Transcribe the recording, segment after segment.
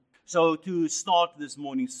So to start this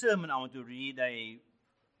morning's sermon, I want to read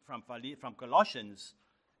from Colossians,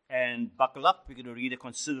 and buckle up. We're going to read a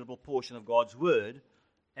considerable portion of God's Word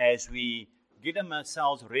as we get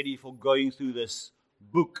ourselves ready for going through this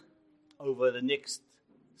book over the next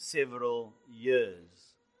several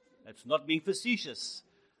years. That's not being facetious.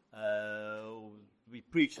 We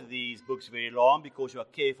preach these books very long because we are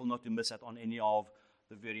careful not to miss out on any of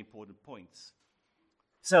the very important points.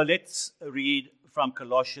 So let's read from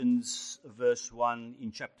Colossians verse 1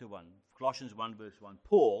 in chapter 1. Colossians 1 verse 1.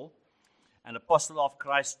 Paul, an apostle of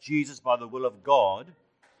Christ Jesus by the will of God,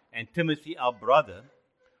 and Timothy our brother,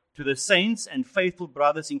 to the saints and faithful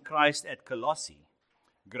brothers in Christ at Colossae,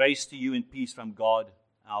 grace to you and peace from God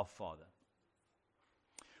our Father.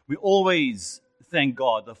 We always thank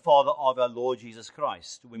God, the Father of our Lord Jesus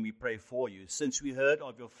Christ, when we pray for you, since we heard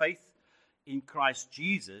of your faith in Christ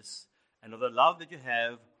Jesus and of the love that you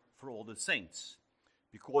have for all the saints,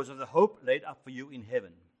 because of the hope laid up for you in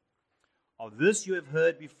heaven. Of this you have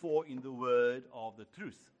heard before in the word of the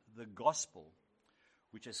truth, the gospel,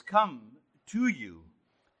 which has come to you,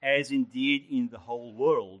 as indeed in the whole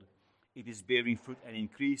world it is bearing fruit and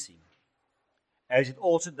increasing, as it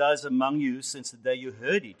also does among you since the day you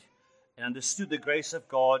heard it and understood the grace of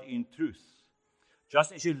God in truth,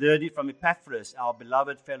 just as you learned it from Epaphras, our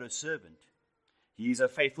beloved fellow servant. He is a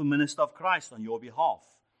faithful minister of Christ on your behalf,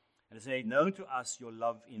 and has made known to us your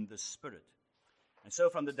love in the Spirit. And so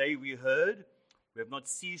from the day we heard, we have not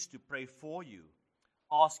ceased to pray for you,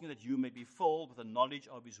 asking that you may be filled with the knowledge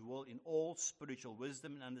of his will in all spiritual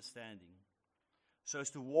wisdom and understanding, so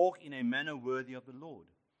as to walk in a manner worthy of the Lord,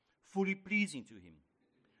 fully pleasing to him,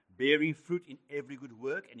 bearing fruit in every good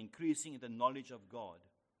work and increasing in the knowledge of God,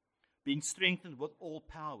 being strengthened with all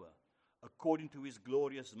power, according to his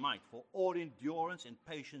glorious might, for all endurance and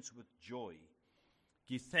patience with joy.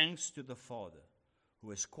 Give thanks to the Father, who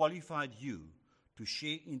has qualified you to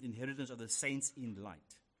share in the inheritance of the saints in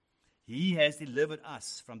light. He has delivered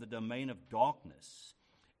us from the domain of darkness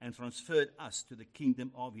and transferred us to the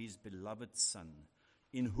kingdom of his beloved Son,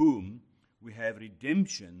 in whom we have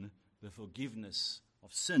redemption, the forgiveness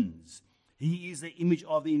of sins. He is the image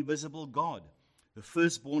of the invisible God, the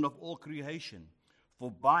firstborn of all creation.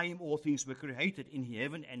 For by him all things were created in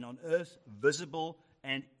heaven and on earth, visible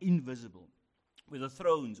and invisible. Whether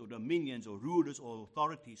thrones or dominions or rulers or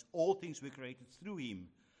authorities, all things were created through him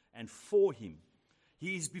and for him.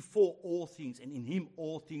 He is before all things, and in him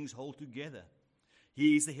all things hold together.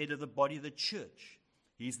 He is the head of the body of the church.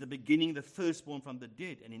 He is the beginning, the firstborn from the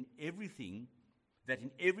dead, and in everything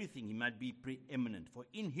he might be preeminent. For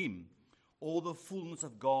in him all the fullness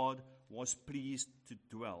of God was pleased to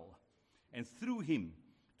dwell, and through him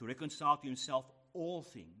to reconcile to himself all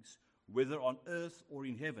things, whether on earth or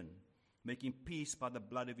in heaven, making peace by the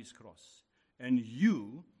blood of his cross. And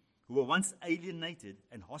you, who were once alienated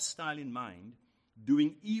and hostile in mind,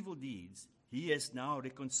 doing evil deeds, he has now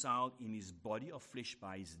reconciled in his body of flesh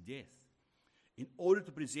by his death, in order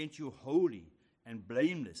to present you holy and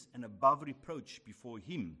blameless and above reproach before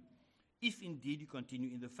him, if indeed you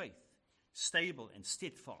continue in the faith, stable and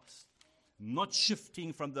steadfast, not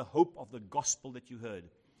shifting from the hope of the gospel that you heard,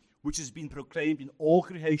 which has been proclaimed in all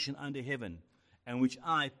creation under heaven, and of which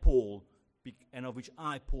I, Paul,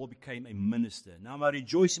 became a minister. Now I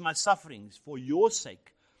rejoice in my sufferings for your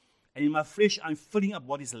sake, and in my flesh I'm filling up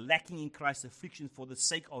what is lacking in Christ's affliction for the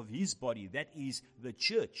sake of his body, that is the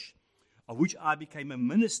church, of which I became a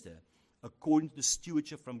minister, according to the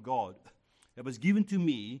stewardship from God, that was given to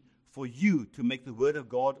me for you to make the word of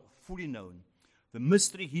God fully known, the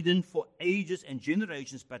mystery hidden for ages and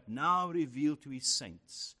generations, but now revealed to his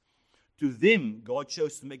saints. To them God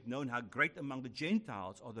chose to make known how great among the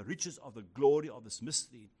Gentiles are the riches of the glory of this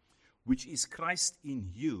mystery, which is Christ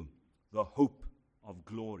in you, the hope of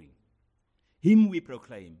glory. Him we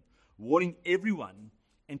proclaim, warning everyone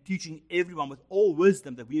and teaching everyone with all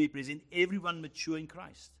wisdom, that we may present everyone mature in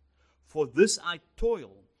Christ. For this I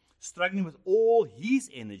toil, struggling with all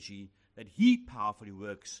his energy that he powerfully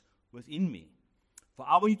works within me. For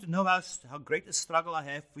I want you to know how great a struggle I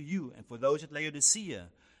have for you and for those at Laodicea,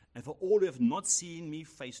 and for all who have not seen me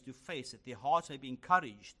face to face, that their hearts may be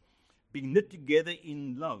encouraged, being knit together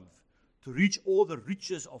in love, to reach all the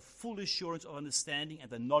riches of full assurance of understanding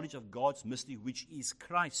and the knowledge of God's mystery, which is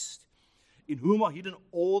Christ, in whom are hidden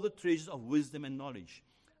all the treasures of wisdom and knowledge.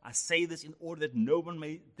 I say this in order that no one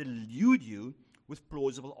may delude you with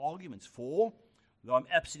plausible arguments. For, though I'm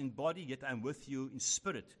absent in body, yet I am with you in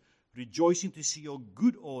spirit, rejoicing to see your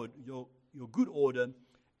good order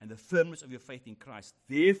and the firmness of your faith in Christ.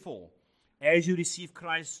 Therefore, as you receive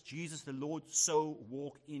Christ Jesus the Lord, so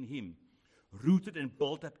walk in him, rooted and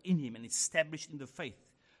built up in him and established in the faith,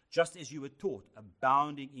 just as you were taught,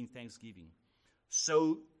 abounding in thanksgiving.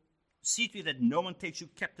 So see to it that no one takes you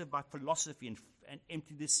captive by philosophy and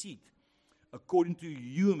empty deceit, according to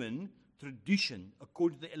human tradition,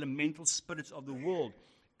 according to the elemental spirits of the world,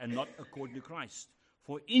 and not according to Christ.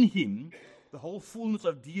 For in him the whole fullness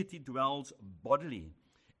of deity dwells bodily,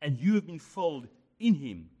 and you have been filled in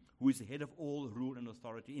him, who is the head of all rule and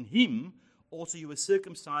authority. In him also you were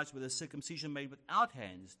circumcised with a circumcision made without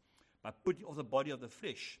hands, by putting off the body of the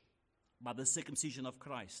flesh, by the circumcision of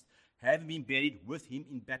Christ, having been buried with him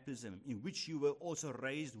in baptism, in which you were also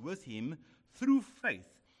raised with him through faith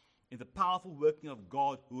in the powerful working of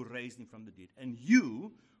God who raised him from the dead. And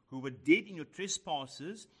you, who were dead in your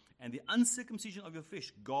trespasses and the uncircumcision of your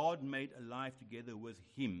flesh, God made alive together with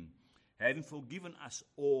him, having forgiven us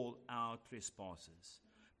all our trespasses,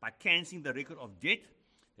 by cancelling the record of debt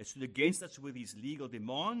that stood against us with his legal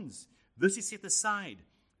demands. This he set aside,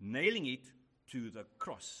 nailing it to the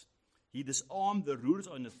cross. He disarmed the rulers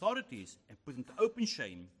and authorities and put them to open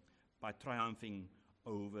shame by triumphing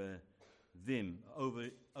over them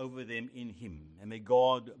in him. And may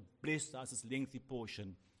God bless us this lengthy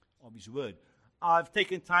portion of his word. I've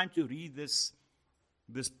taken time to read this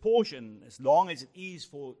portion as long as it is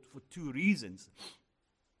for two reasons.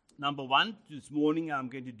 Number one, this morning I'm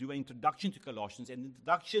going to do an introduction to Colossians, and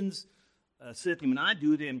introductions, certainly when I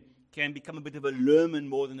do them, can become a bit of a lermon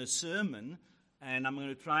more than a sermon, and I'm going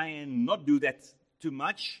to try and not do that too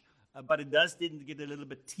much, but it does tend to get a little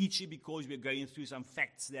bit teachy because we're going through some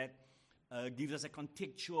facts that gives us a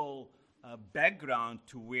contextual background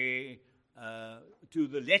to where to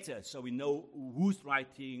the letter, so we know who's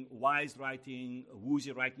writing, why he's writing, who's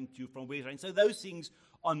he writing to, from where he's writing. So those things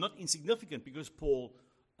are not insignificant because Paul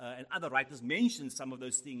and other writers mention some of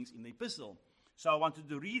those things in the epistle. So I wanted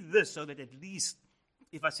to read this so that at least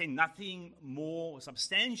if I say nothing more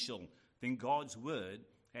substantial, then God's word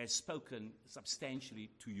has spoken substantially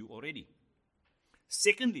to you already.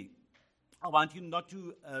 Secondly, I want you not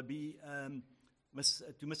to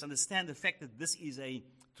misunderstand the fact that this is a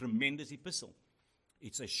tremendous epistle.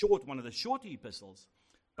 It's one of the shorter epistles,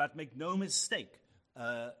 but make no mistake,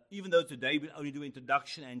 even though today we'll only do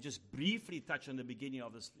introduction and just briefly touch on the beginning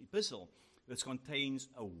of this epistle, this contains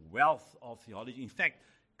a wealth of theology. In fact,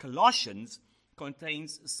 Colossians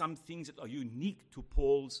contains some things that are unique to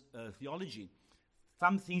Paul's theology.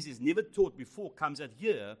 Some things he's never taught before comes out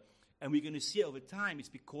here, and we're going to see over time it's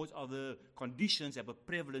because of the conditions that were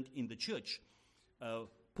prevalent in the church.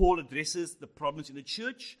 Paul addresses the problems in the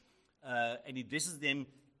church, and he addresses them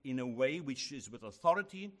in a way which is with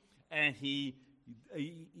authority, and he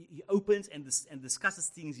opens and discusses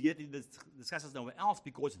things yet he discusses nowhere else,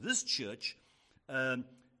 because this church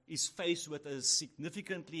is faced with a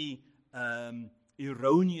significantly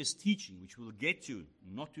erroneous teaching, which we'll get to,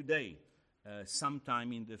 not today,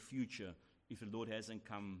 sometime in the future, if the Lord hasn't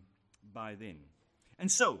come by then.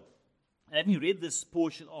 And so, having read this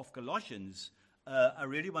portion of Colossians, I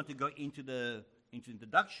really want to go into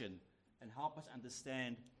introduction and help us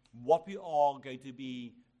understand what we are going to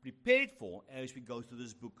be prepared for as we go through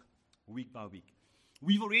this book week by week.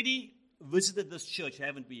 We've already visited this church,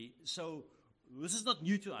 haven't we? So this is not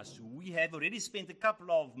new to us. We have already spent a couple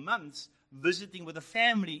of months visiting with a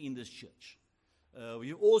family in this church.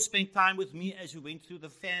 You all spent time with me as we went through the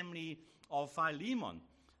family of Philemon.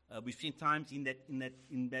 We spent time in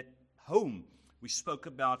that home. We spoke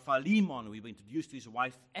about Philemon. We were introduced to his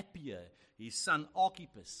wife Appia, his son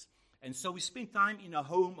Archippus. And so we spent time in a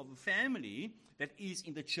home of a family that is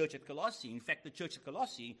in the church at Colossae. In fact, the church at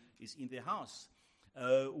Colossae is in their house.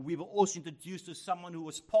 We were also introduced to someone who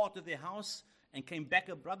was part of their house and came back,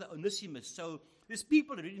 a brother, Onesimus. So there's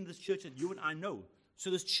people that are in this church that you and I know. So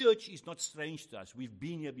this church is not strange to us. We've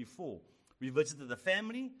been here before. We visited the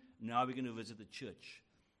family. Now we're going to visit the church.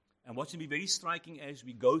 And what's going to be very striking as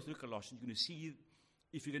we go through Colossians, you're going to see,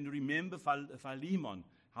 if you're going to remember Philemon,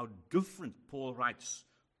 how different Paul writes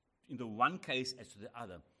in the one case as to the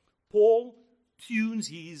other. Paul tunes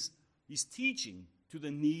his teaching to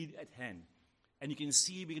the need at hand. And you can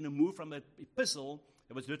see we're going to move from an epistle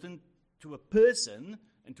that was written to a person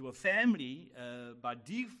and to a family by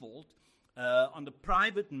default on the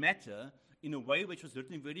private matter in a way which was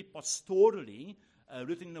written very pastorally,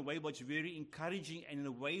 written in a way which was very encouraging, and in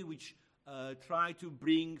a way which tried to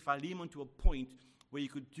bring Philemon to a point where he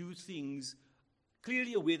could do things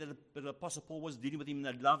clearly aware that the Apostle Paul was dealing with him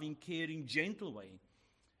in a loving, caring, gentle way.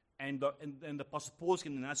 And the Apostle Paul is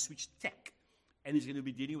going to now switch tack, and he's going to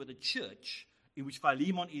be dealing with a church in which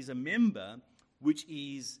Philemon is a member, which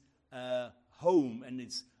is home, and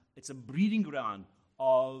it's a breeding ground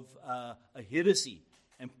of a heresy.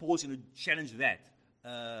 And Paul's going to challenge that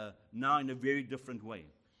now in a very different way.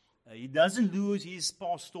 He doesn't lose his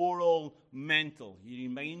pastoral mantle. He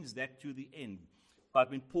remains that to the end. But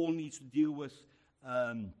when Paul needs to deal with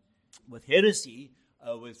heresy,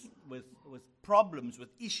 with problems, with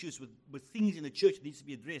issues, with things in the church that needs to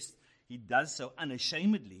be addressed, he does so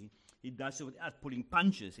unashamedly. He does so without pulling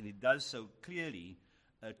punches, and he does so clearly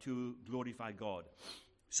to glorify God.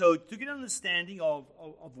 So to get an understanding of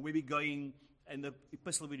where we're going and the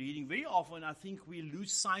epistle we're reading, very often I think we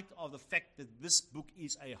lose sight of the fact that this book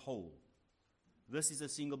is a whole. This is a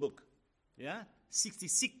single book.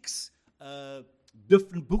 66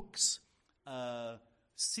 different books,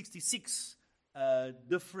 66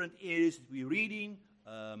 different areas that we're reading,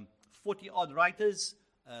 40-odd writers,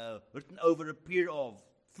 written over a period of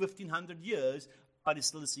 1,500 years, but it's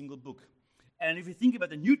still a single book. And if you think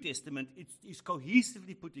about the New Testament, it's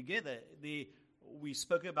cohesively put together. We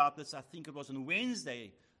spoke about this, I think it was on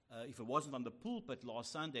Wednesday, if it wasn't on the pulpit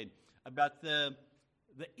last Sunday, about the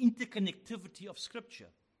interconnectivity of Scripture.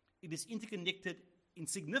 It is interconnected in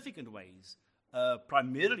significant ways,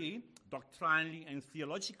 primarily doctrinally and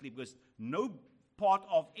theologically, because no part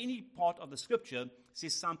of any part of the Scripture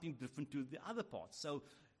says something different to the other parts.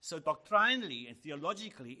 So doctrinally and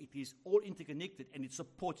theologically, it is all interconnected, and it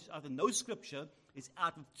supports each other. No Scripture is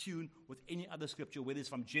out of tune with any other Scripture, whether it's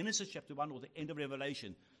from Genesis chapter 1 or the end of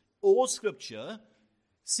Revelation. All Scripture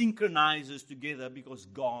synchronizes together because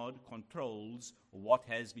God controls what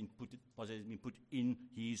has been put in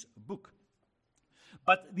His book.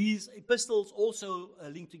 But these epistles also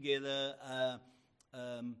link together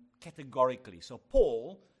categorically. So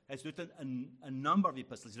Paul has written a number of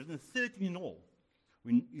epistles. He's written 13 in all.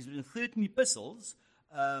 He's written 13 epistles,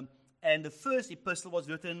 and the first epistle was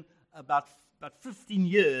written about 15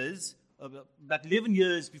 years, about 11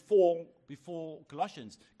 years before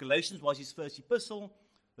Colossians. Galatians was his first epistle,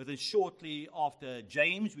 written shortly after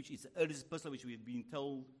James, which is the earliest epistle, which we've been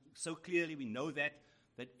told so clearly. We know that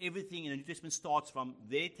everything in the New Testament starts from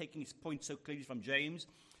there, taking its point so clearly from James.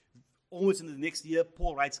 Almost in the next year,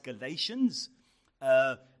 Paul writes Galatians.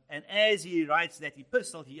 And as he writes that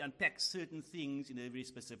epistle, he unpacks certain things in a very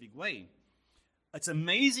specific way. It's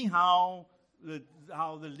amazing how the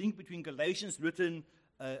link between Galatians, written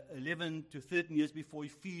 11 to 13 years before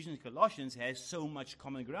Ephesians and Colossians, has so much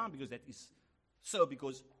common ground, because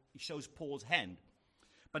because it shows Paul's hand.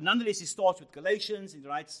 But nonetheless, he starts with Galatians. He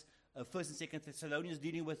writes 1st and 2nd Thessalonians,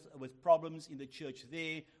 dealing with problems in the church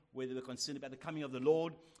there, where they were concerned about the coming of the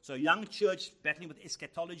Lord. So a young church battling with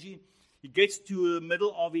eschatology. He gets to the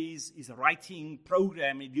middle of his writing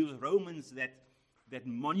program. He deals with Romans, that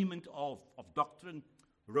monument of doctrine,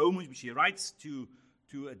 Romans, which he writes to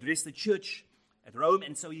address the church at Rome.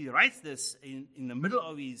 And so he writes this in the middle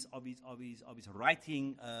of his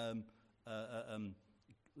writing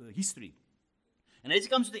history. And as he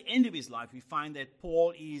comes to the end of his life, we find that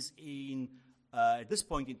Paul is at this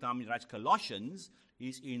point in time, he writes Colossians.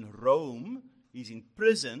 He's in Rome. He's in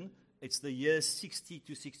prison. It's the year 60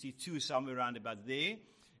 to 62, somewhere around about there.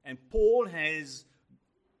 And Paul has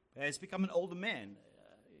become an older man.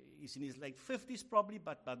 He's in his late 50s probably,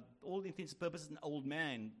 but all intents and purposes, an old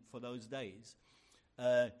man for those days.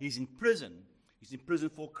 He's in prison. He's in prison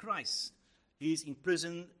for Christ. He's in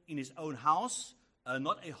prison in his own house,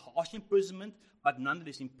 not a harsh imprisonment, but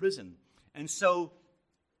nonetheless in prison. And so,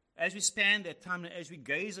 as we span that time, as we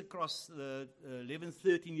gaze across the 11,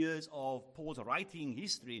 13 years of Paul's writing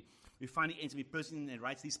history, we find he ends up in prison and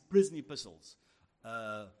writes these prison epistles.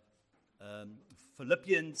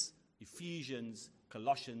 Philippians, Ephesians,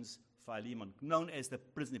 Colossians, Philemon, known as the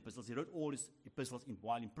prison epistles. He wrote all his epistles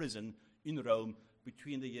while in prison in Rome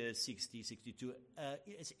between the years 60, 62.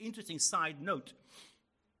 It's an interesting side note.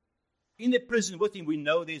 In the prison with him, we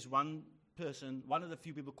know there's one person, one of the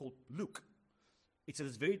few people called Luke. It's at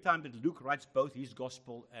this very time that Luke writes both his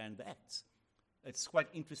gospel and the Acts. It's quite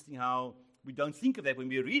interesting how we don't think of that when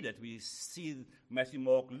we read it. We see Matthew,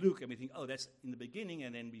 Mark, Luke, and we think, oh, that's in the beginning,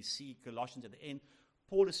 and then we see Colossians at the end.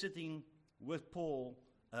 Paul is sitting with Paul.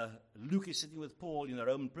 Luke is sitting with Paul in a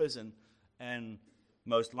Roman prison, and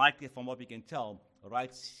most likely, from what we can tell,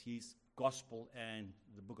 writes his gospel and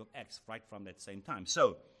the book of Acts right from that same time.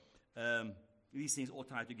 So these things all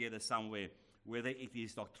tie together somewhere, whether it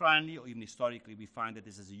is doctrinally or even historically. We find that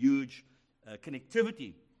this is a huge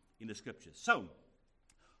connectivity in the Scriptures. So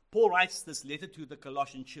Paul writes this letter to the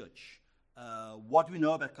Colossian church. What do we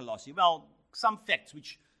know about Colossae? Well, some facts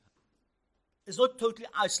which is not totally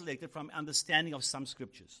isolated from understanding of some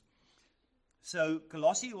scriptures. So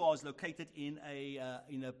Colossae was located in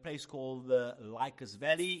a place called the Lycus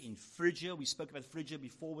Valley in Phrygia. We spoke about Phrygia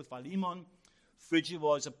before with Philemon. Phrygia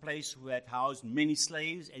was a place who had housed many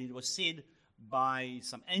slaves, and it was said by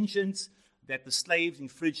some ancients that the slaves in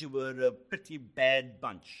Phrygia were a pretty bad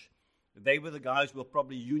bunch. They were the guys who were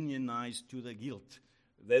probably unionized to the guilt.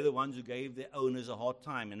 They're the ones who gave their owners a hard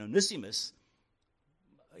time. And Onesimus,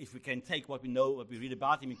 if we can take what we know, what we read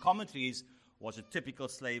about him in commentaries, was a typical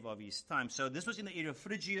slave of his time. So this was in the area of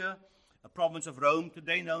Phrygia, a province of Rome,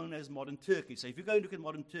 today known as modern Turkey. So if you go and look at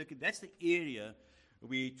modern Turkey, that's the area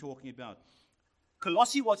we're talking about.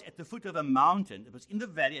 Colossae was at the foot of a mountain. It was in the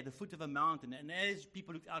valley at the foot of a mountain. And as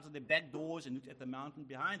people looked out of their back doors and looked at the mountain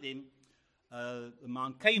behind them,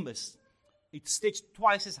 Mount Camus, it stretched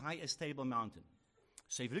twice as high as Table Mountain.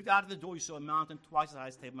 So if you looked out of the door, you saw a mountain twice as high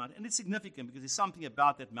as Table Mountain. And it's significant because there's something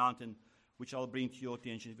about that mountain which I'll bring to your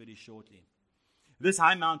attention very shortly. This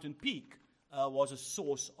high mountain peak was a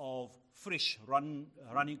source of fresh,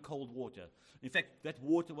 running cold water. In fact, that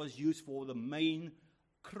water was used for the main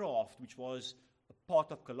craft, which was a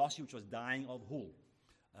part of Colossae, which was dyeing of wool.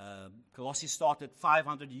 Colossae started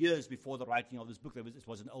 500 years before the writing of this book. It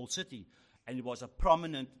was an old city, and it was a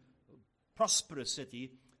prominent, prosperous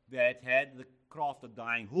city that had the craft of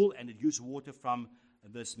dyeing wool, and it used water from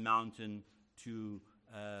this mountain in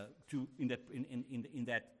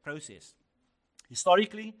that process.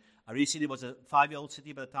 Historically, Ares City was a 5-year-old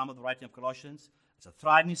city by the time of the writing of Colossians. It's a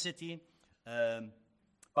thriving city.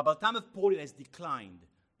 But by the time of Paul, it has declined.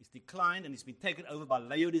 It's declined and it's been taken over by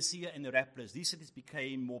Laodicea and Hierapolis. These cities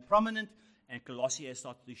became more prominent, and Colossae has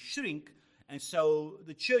started to shrink. And so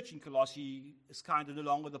the church in Colossae is kind of no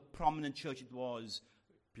longer the prominent church it was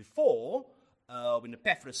before, when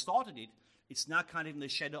Epaphras started it. It's now kind of in the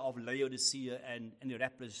shadow of Laodicea and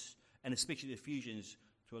Hierapolis, and especially the Ephesians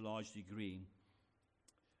to a large degree.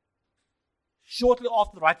 Shortly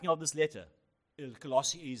after the writing of this letter,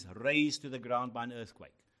 Colossae is razed to the ground by an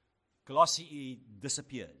earthquake. Colossae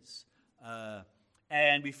disappears.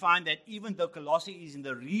 And we find that even though Colossae is in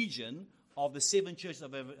the region of the 7 churches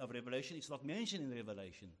of Revelation, it's not mentioned in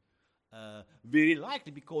Revelation. Very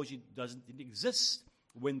likely because it didn't exist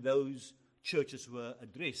when those churches were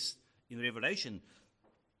addressed in Revelation.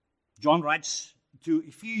 John writes to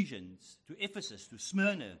Ephesians, to Ephesus, to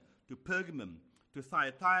Smyrna, to Pergamum, to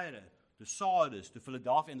Thyatira, to Sardis, to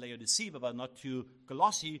Philadelphia and Laodicea, but not to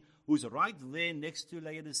Colossae, who's right there next to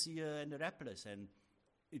Laodicea and Hierapolis. And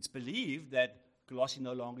it's believed that Colossae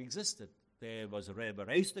no longer existed. There was a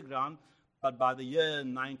race to the ground, but by the year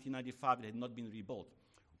 1995, it had not been rebuilt,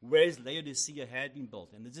 whereas Laodicea had been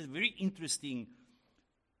built. And this is a very interesting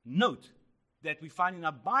note that we find in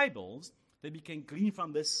our Bibles that we can glean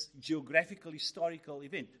from this geographical, historical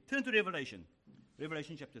event. Turn to Revelation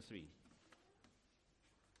chapter 3.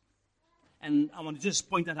 And I want to just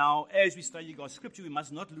point out how, as we study God's Scripture, we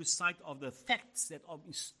must not lose sight of the facts that are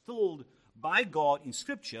instilled by God in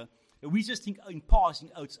Scripture. And we just think in passing,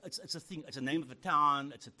 it's a thing, it's a name of a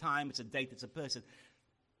town, it's a time, it's a date, it's a person.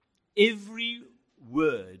 Every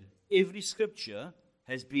word, every Scripture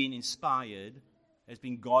has been inspired, has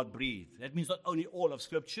been God-breathed. That means not only all of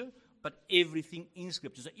Scripture, but everything in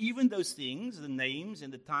Scripture. So even those things, the names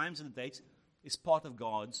and the times and the dates, is part of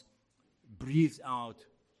God's breathed out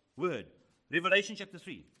word. Revelation chapter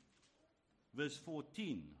 3, verse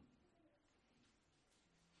 14.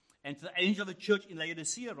 And to the angel of the church in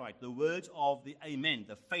Laodicea write, the words of the Amen,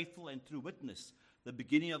 the faithful and true witness, the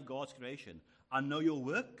beginning of God's creation. I know your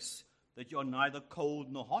works, that you are neither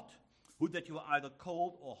cold nor hot. Would that you are either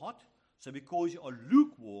cold or hot. So because you are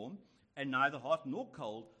lukewarm and neither hot nor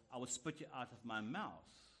cold, I will spit you out of my mouth.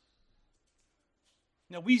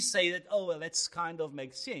 Now, we say that, oh, well, that's kind of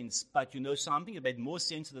makes sense, but you know something? It made more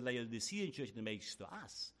sense to the Laodicean church than it makes to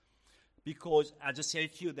us. Because I just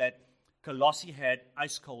said to you that Colossae had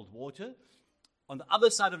ice-cold water. On the other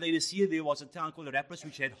side of Laodicea, there was a town called Hierapolis,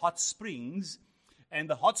 which had hot springs. And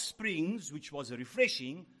the hot springs, which was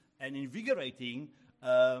refreshing and invigorating,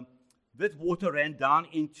 that water ran down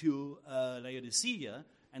into Laodicea.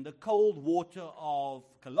 And the cold water of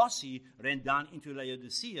Colossae ran down into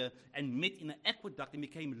Laodicea and met in an aqueduct and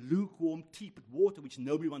became lukewarm, tepid water, which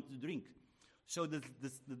nobody wanted to drink. So the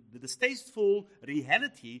distasteful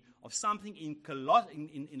reality of something in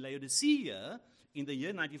Laodicea in the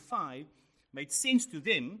year 95 made sense to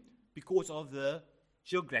them because of the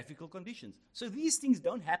geographical conditions. So these things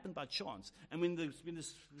don't happen by chance. And when the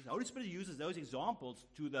Holy Spirit uses those examples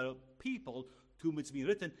to the people to whom it's been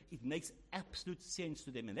written, it makes absolute sense to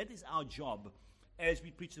them. And that is our job as we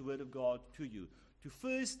preach the Word of God to you, to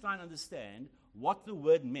first try and understand what the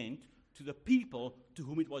Word meant to the people to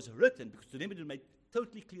whom it was written, because to them it will make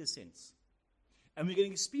totally clear sense. And we're going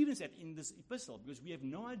to experience that in this epistle, because we have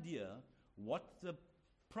no idea what the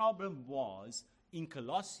problem was in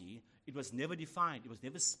Colossae. It was never defined. It was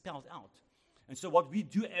never spelled out. And so what we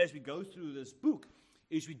do as we go through this book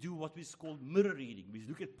is we do what is called mirror reading. We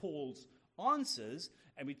look at Paul's answers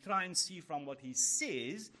and we try and see from what he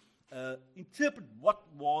says, interpret what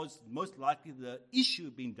was most likely the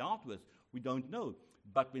issue being dealt with. We don't know.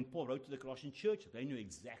 But when Paul wrote to the Colossian church, they knew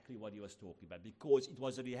exactly what he was talking about, because it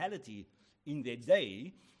was a reality in their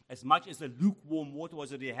day, as much as the lukewarm water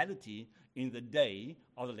was a reality in the day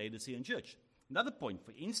of the Laodicean church. Another point,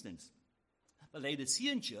 for instance, the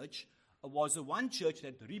Laodicean church was the one church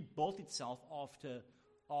that rebuilt itself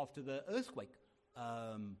after the earthquake,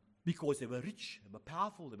 because they were rich, they were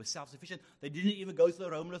powerful, they were self-sufficient. They didn't even go to the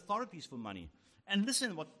Roman authorities for money. And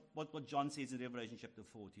listen what John says in Revelation chapter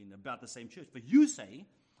 14 about the same church. For you say,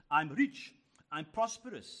 I'm rich, I'm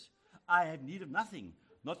prosperous, I have need of nothing,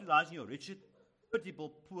 not realizing you're wretched,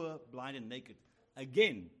 pitiable, poor, blind, and naked.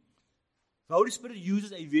 Again, the Holy Spirit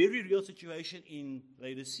uses a very real situation in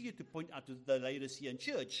Laodicea to point out to the Laodicean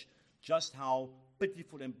church just how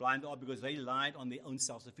pitiful and blind they are, because they relied on their own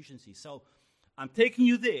self-sufficiency. So I'm taking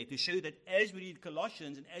you there to show you that as we read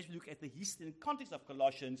Colossians and as we look at the history and context of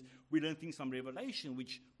Colossians, we learn things from Revelation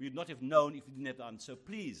which we would not have known if we didn't have done. So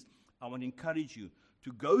please, I want to encourage you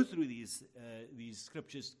to go through these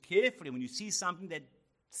scriptures carefully. When you see something that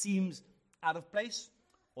seems out of place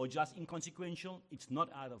or just inconsequential, it's not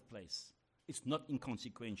out of place. It's not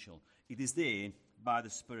inconsequential. It is there by the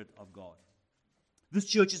Spirit of God. This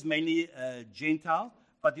church is mainly Gentile,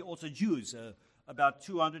 but they're also Jews. About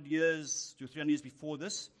 200 years to 300 years before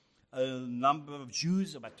this, a number of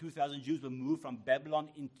Jews, about 2,000 Jews, were moved from Babylon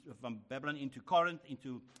into Corinth,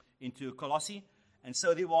 into Colossae. And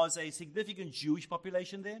so there was a significant Jewish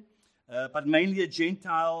population there, but mainly a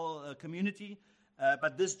Gentile community.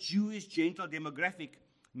 But this Jewish Gentile demographic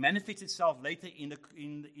manifests itself later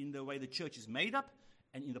in the way the church is made up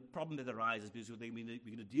and in the problem that arises, because we're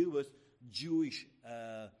going to deal with Jewish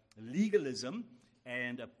legalism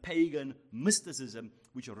and a pagan mysticism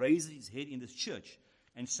which raises its head in this church.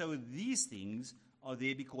 And so these things are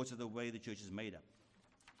there because of the way the church is made up.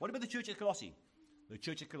 What about the church at Colossae? The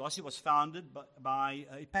church at Colossae was founded by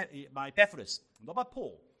Epaphras, not by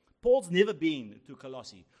Paul. Paul's never been to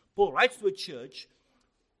Colossae. Paul writes to a church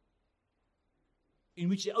in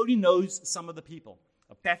which he only knows some of the people.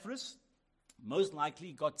 Epaphras most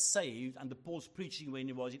likely got saved under Paul's preaching when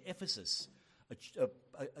he was in Ephesus,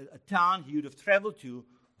 a town he would have traveled to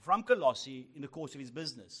from Colossae in the course of his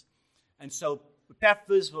business. And so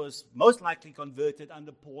Epaphras was most likely converted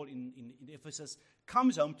under Paul in Ephesus,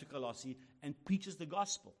 comes home to Colossae and preaches the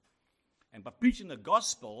gospel. And by preaching the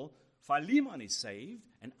gospel, Philemon is saved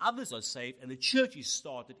and others are saved, and the church is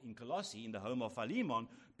started in Colossae, in the home of Philemon,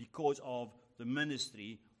 because of the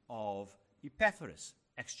ministry of Epaphras.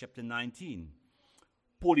 Acts chapter 19.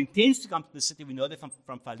 Paul intends to come to the city. We know that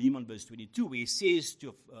from Philemon verse 22, where he says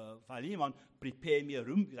to Philemon, prepare me a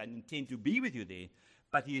room because I intend to be with you there.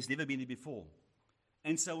 But he has never been there before.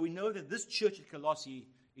 And so we know that this church at Colossae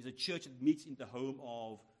is a church that meets in the home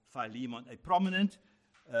of Philemon, a prominent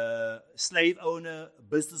slave owner,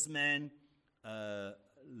 businessman,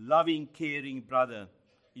 loving, caring brother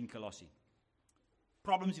in Colossae.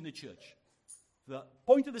 Problems in the church. The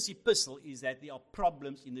point of this epistle is that there are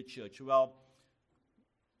problems in the church. Well,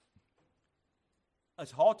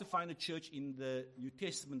 it's hard to find a church in the New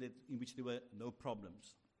Testament in which there were no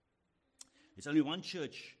problems. There's only one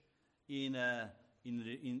church in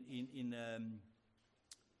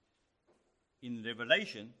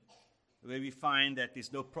Revelation where we find that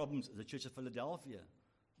there's no problems, the Church of Philadelphia.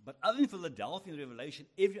 But other than Philadelphia in Revelation,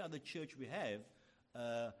 every other church we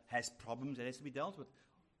have has problems that has to be dealt with.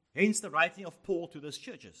 Hence the writing of Paul to those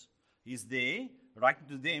churches. He's there writing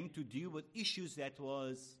to them to deal with issues that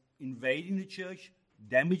was invading the church,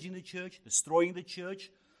 damaging the church, destroying the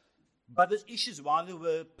church. But those issues, while they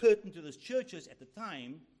were pertinent to those churches at the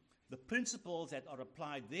time, the principles that are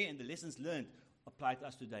applied there and the lessons learned apply to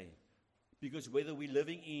us today. Because whether we're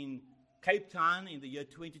living in Cape Town in the year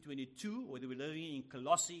 2022, or whether we're living in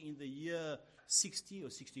Colossae in the year 60 or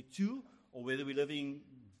 62, or whether we're living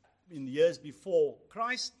in the years before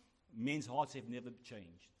Christ, men's hearts have never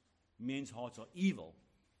changed. Men's hearts are evil.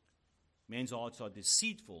 Men's hearts are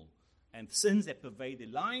deceitful. And sins that pervade their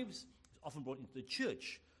lives is often brought into the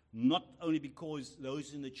church, not only because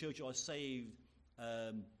those in the church are saved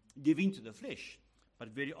give in to the flesh, but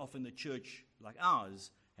very often the church, like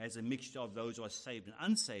ours, has a mixture of those who are saved and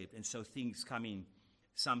unsaved, and so things come in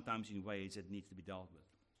sometimes in ways that need to be dealt with.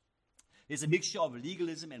 There's a mixture of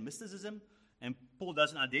legalism and mysticism, and Paul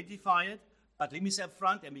doesn't identify it, but let me say up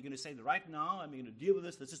front, and we're going to say that right now, and we're going to deal with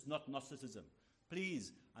this is not Gnosticism.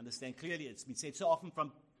 Please understand clearly, it's been said so often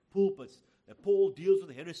from pulpits that Paul deals with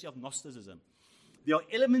the heresy of Gnosticism. There are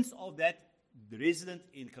elements of that resident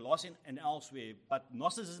in Colossae and elsewhere, but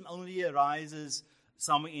Gnosticism only arises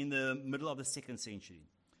somewhere in the middle of the 2nd century.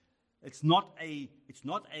 It's not a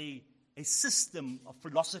system of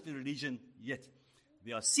philosophy religion yet.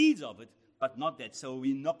 There are seeds of it, but not that. So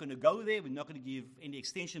we're not going to go there. We're not going to give any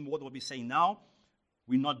extension more than what we're saying now.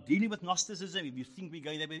 We're not dealing with Gnosticism. If you think we're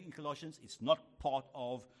going there in Colossians, it's not part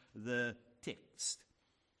of the text.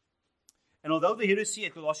 And although the heresy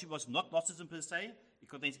at Colossae was not Gnosticism per se, it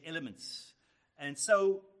contains elements. And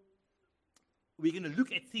so we're going to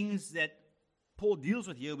look at things that Paul deals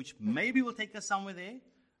with here, which maybe will take us somewhere there,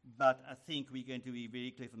 but I think we're going to be very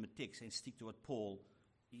clear from the text and stick to what Paul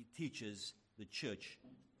teaches the church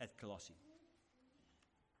at Colossae.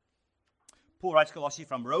 Paul writes Colossae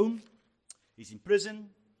from Rome. He's in prison.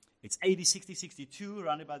 It's AD 60, 62,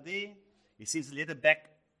 around about there. He sends a letter back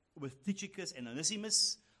with Tychicus and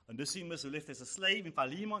Onesimus. Onesimus, who left as a slave in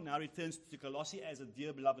Philemon, now returns to Colossae as a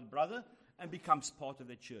dear beloved brother and becomes part of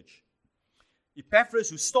the church. Epaphras,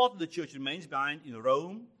 who started the church, remains behind in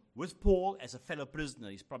Rome with Paul as a fellow prisoner.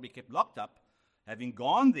 He's probably kept locked up. Having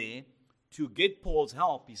gone there to get Paul's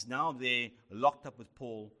help, he's now there locked up with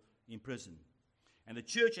Paul in prison. And the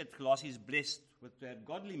church at Colossae is blessed with to have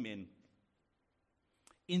godly men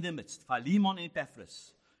in the midst, Philemon and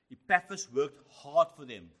Epaphras. Epaphras worked hard for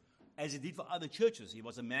them, as he did for other churches. He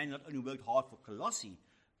was a man who not only worked hard for Colossae,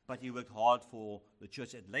 but he worked hard for the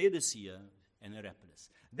church at Laodicea and Hierapolis.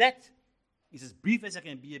 That is as brief as I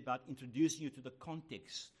can be about introducing you to the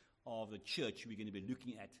context of the church we're going to be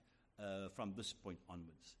looking at from this point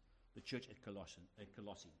onwards, the church at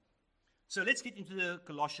Colossae. So let's get into the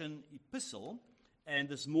Colossian epistle, and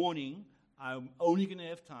this morning I'm only going to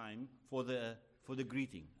have time for the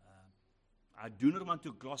greeting. I do not want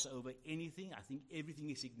to gloss over anything. I think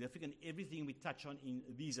everything is significant. Everything we touch on in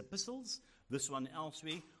these epistles, this one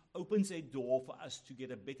elsewhere, opens a door for us to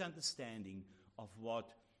get a better understanding of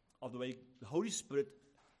the way the Holy Spirit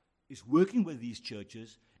is working with these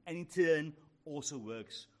churches, and in turn also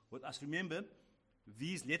works with us. Remember,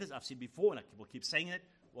 these letters, I've said before, and I will keep saying it,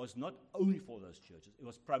 was not only for those churches. It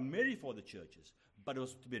was primarily for the churches, but it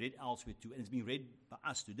was to be read elsewhere too. And it's being read by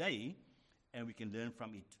us today, and we can learn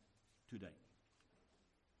from it today.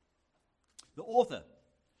 The author,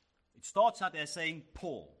 it starts out as saying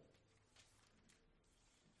Paul.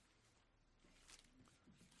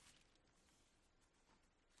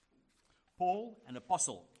 Paul, an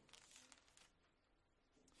apostle.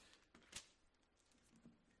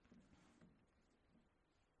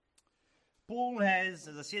 Paul has,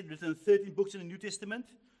 as I said, written 13 books in the New Testament,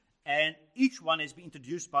 and each one has been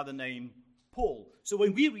introduced by the name Paul. So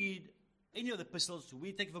when we read any of the epistles,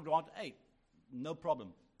 we take it for granted, hey, no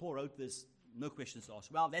problem. Paul wrote this, no questions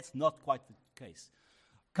asked. Well, that's not quite the case.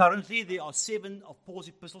 Currently, there are 7 of Paul's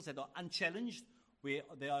epistles that are unchallenged, where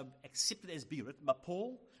they are accepted as being written by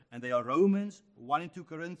Paul, and they are Romans, 1 and 2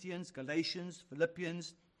 Corinthians, Galatians,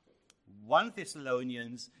 Philippians, 1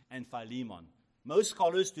 Thessalonians, and Philemon. Most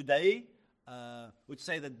scholars today would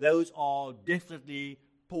say that those are definitely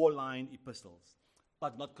Pauline epistles,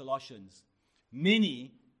 but not Colossians.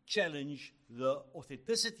 Many challenge the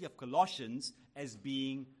authenticity of Colossians as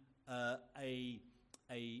being a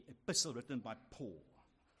epistle written by Paul.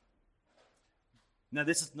 Now,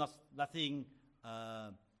 this is nothing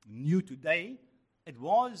new today. It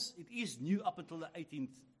is new up until the 18th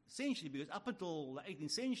century, because up until the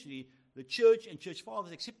 18th century, the church and church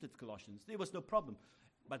fathers accepted Colossians. There was no problem.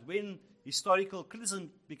 But when historical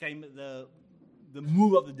criticism became the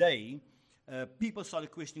move of the day, people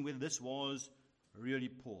started questioning whether this was really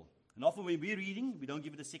Paul. And often when we're reading, we don't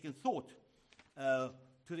give it a second thought to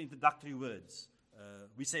the introductory words.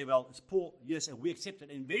 We say, well, it's Paul, yes, and we accept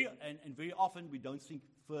it. And very often we don't think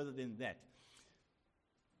further than that.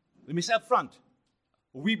 Let me say up front,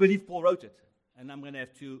 we believe Paul wrote it. And I'm going to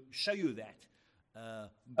have to show you that.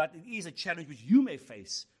 But it is a challenge which you may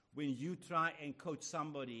face when you try and quote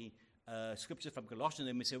somebody scripture from Colossians, and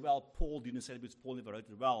they may say, well, Paul didn't say it because Paul never wrote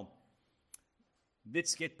it. Well,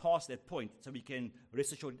 let's get past that point so we can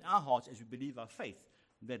rest assured in our hearts as we believe our faith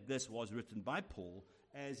that this was written by Paul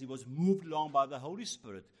as he was moved along by the Holy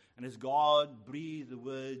Spirit and as God breathed the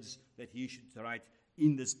words that he should write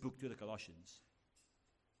in this book to the Colossians.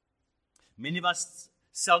 Many of us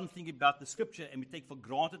seldom think about the scripture, and we take for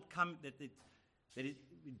granted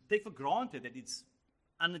that it's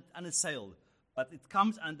unassailed, but it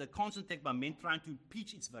comes under constant attack by men trying to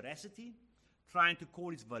impeach its veracity, trying to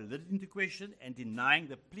call its validity into question, and denying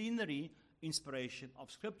the plenary inspiration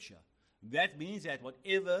of Scripture. That means that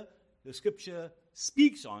whatever the Scripture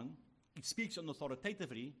speaks on, it speaks on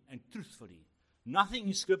authoritatively and truthfully. Nothing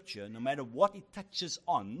in Scripture, no matter what it touches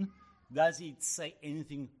on, does it say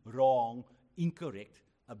anything wrong incorrect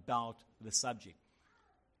about the subject.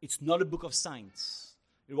 It's not a book of science.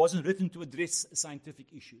 It wasn't written to address scientific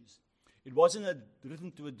issues. It wasn't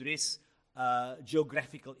written to address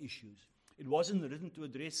geographical issues. It wasn't written to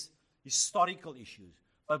address historical issues.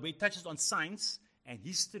 But when it touches on science and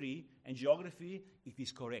history and geography, it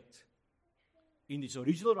is correct. In its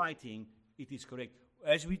original writing, it is correct.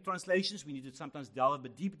 As we translations, we need to sometimes delve a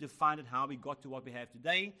bit deeper to find out how we got to what we have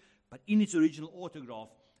today. But in its original autograph,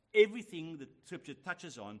 everything that Scripture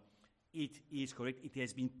touches on, it is correct. It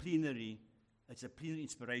has been plenary. It's a plenary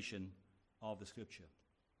inspiration of the Scripture.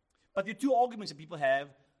 But there are two arguments that people have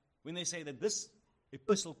when they say that this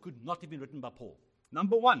epistle could not have been written by Paul.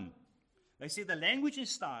 Number one, they say the language and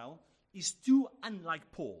style is too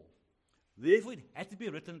unlike Paul. Therefore, it had to be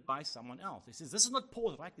written by someone else. They say this is not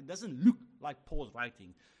Paul's writing. It doesn't look like Paul's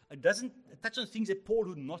writing. It doesn't touch on things that Paul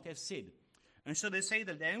would not have said. And so they say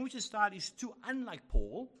the language and style is too unlike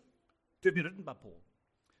Paul to be written by Paul.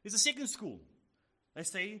 There's a second school. They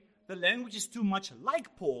say the language is too much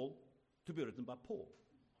like Paul to be written by Paul.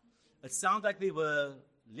 It sounds like they were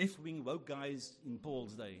left-wing woke guys in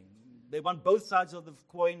Paul's day. They want both sides of the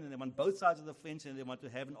coin, and they want both sides of the fence, and they want to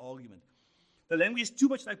have an argument. The language is too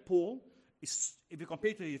much like Paul. If you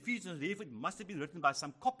compare it to the Ephesians, therefore it must have been written by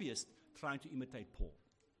some copyist trying to imitate Paul.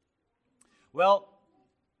 Well,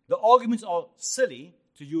 the arguments are silly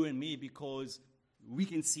to you and me because we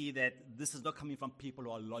can see that this is not coming from people who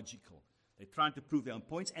are logical. They're trying to prove their own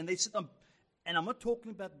points, and they sit on. And I'm not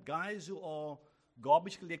talking about guys who are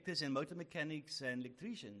garbage collectors and motor mechanics and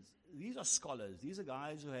electricians. These are scholars. These are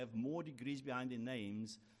guys who have more degrees behind their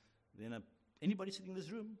names than anybody sitting in this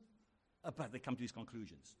room. But they come to these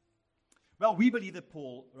conclusions. Well, we believe that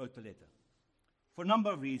Paul wrote the letter for a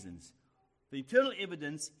number of reasons. The internal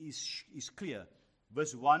evidence is clear.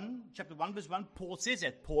 Chapter 1, verse 1, Paul says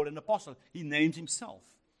that, Paul, an apostle. He names himself.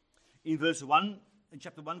 In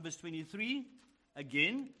chapter 1, verse 23,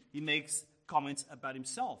 again, he makes comments about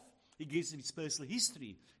himself. He gives his personal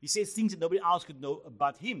history. He says things that nobody else could know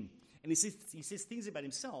about him. And he says things about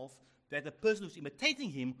himself that the person who's imitating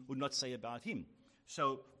him would not say about him.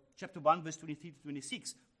 So, chapter 1, verse 23 to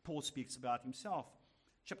 26, Paul speaks about himself.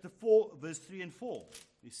 Chapter 4, verse 3 and 4,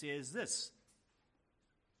 he says this.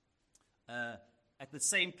 At the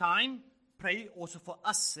same time, pray also for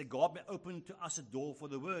us, that God may open to us a door for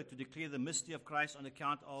the word to declare the mystery of Christ, on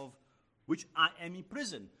account of which I am in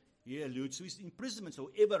prison. He alludes to his imprisonment.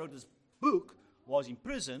 So whoever wrote this book was in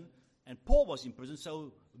prison, and Paul was in prison.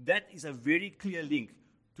 So that is a very clear link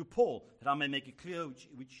to Paul, that I may make it clear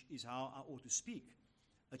which is how I ought to speak.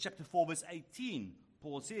 Chapter 4, verse 18,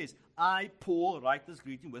 Paul says, I, Paul, write this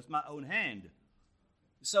greeting with my own hand.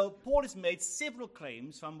 So Paul has made several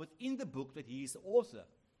claims from within the book that he is the author.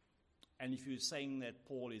 And if you're saying that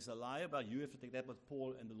Paul is a liar, but you have to take that with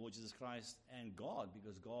Paul and the Lord Jesus Christ and God,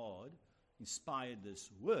 because God inspired this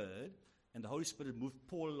word, and the Holy Spirit moved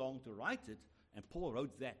Paul along to write it, and Paul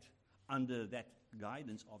wrote that under that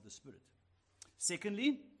guidance of the Spirit.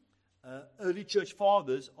 Secondly, early church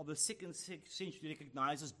fathers of the 2nd century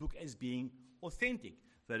recognized this book as being authentic.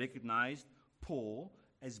 They recognized Paul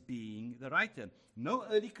as being the writer. No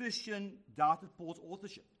early Christian doubted Paul's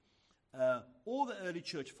authorship. All the early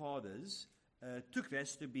church fathers took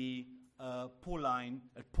this to be Pauline,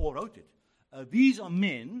 Paul wrote it. These are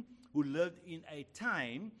men who lived in a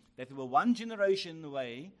time that they were one generation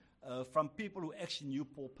away from people who actually knew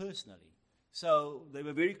Paul personally. So they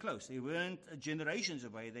were very close. They weren't generations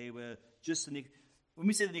away. They were just, when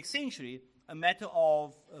we say the next century, a matter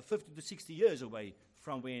of 50 to 60 years away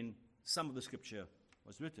from when some of the scripture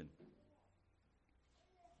was written.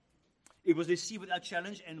 It was received without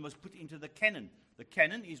challenge and was put into the canon. The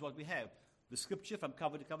canon is what we have. The scripture from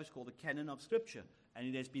cover to cover is called the canon of scripture.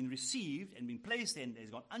 And it has been received and been placed and has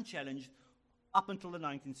gone unchallenged up until the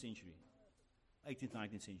 19th century, 18th,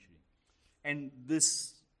 19th century. And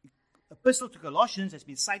this epistle to Colossians has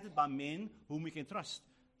been cited by men whom we can trust.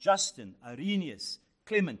 Justin, Irenaeus,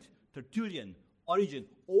 Clement, Tertullian, Origen,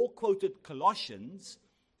 all quoted Colossians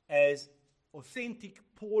as authentic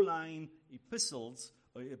Pauline epistles,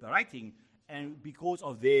 writing, and because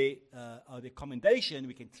of their commendation,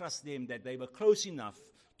 we can trust them that they were close enough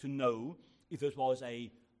to know if it was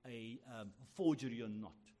a forgery or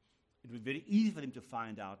not. It was very easy for them to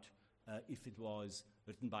find out if it was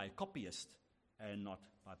written by a copyist and not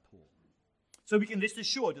by Paul. So we can rest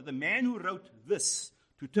assured that the man who wrote this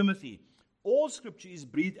to Timothy, all scripture is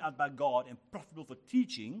breathed out by God and profitable for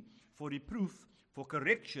teaching, for reproof, for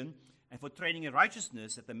correction, and for training in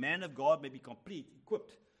righteousness, that the man of God may be complete,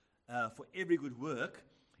 equipped for every good work,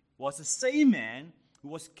 was the same man who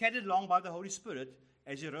was carried along by the Holy Spirit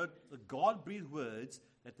as he wrote the God-breathed words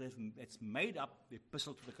that's made up the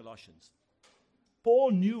epistle to the Colossians.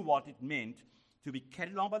 Paul knew what it meant to be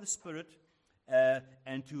carried along by the Spirit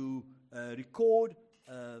and to record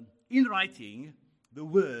in writing the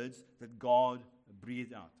words that God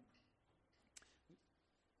breathed out.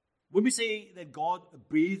 When we say that God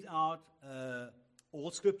breathed out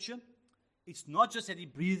all Scripture, it's not just that He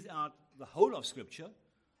breathed out the whole of Scripture,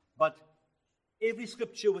 but every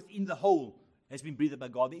Scripture within the whole has been breathed by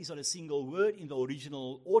God. There is not a single word in the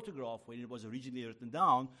original autograph when it was originally written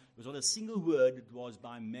down. There was not a single word that was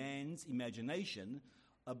by man's imagination,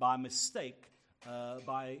 by mistake,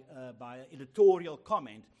 by editorial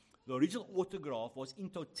comment. The original autograph was in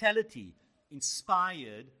totality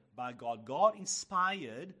inspired by God. God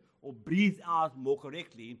inspired, or breathed out more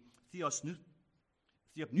correctly,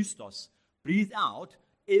 theopneustos, breathed out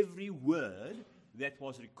every word that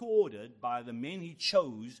was recorded by the men He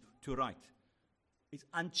chose to write. It's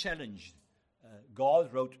unchallenged.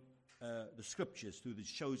 God wrote the Scriptures through the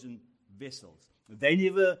chosen vessels. They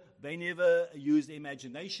never used their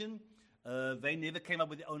imagination. They never came up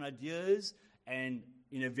with their own ideas, and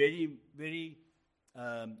in a very, very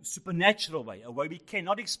supernatural way, a way we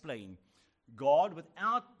cannot explain, God,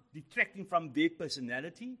 without detracting from their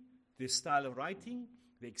personality, their style of writing,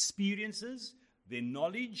 their experiences, their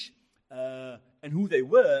knowledge, and who they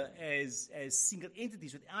were as single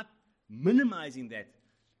entities, without minimizing that,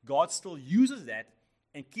 God still uses that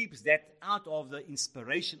and keeps that out of the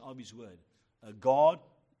inspiration of His Word. God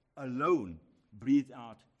alone breathed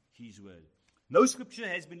out His Word. No Scripture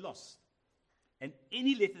has been lost. And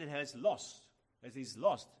any letter that is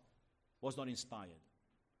lost, was not inspired.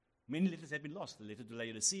 Many letters have been lost. The letter to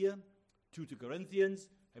Laodicea, 2 to Corinthians,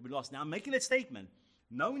 have been lost. Now, I'm making that statement.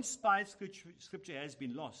 No inspired scripture has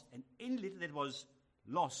been lost. And any letter that was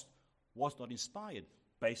lost was not inspired,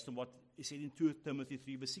 based on what is said in 2 Timothy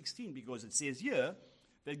 3 verse 16, because it says here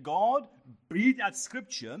that God breathed out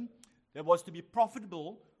Scripture that was to be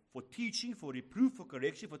profitable for teaching, for reproof, for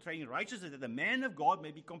correction, for training in righteousness, that the man of God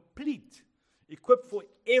may be complete, equipped for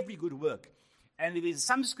every good work. And if there's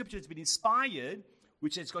some Scripture that's been inspired,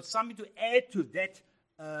 which has got something to add to that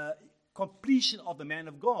completion of the man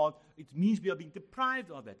of God, it means we are being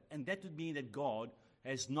deprived of that. And that would mean that God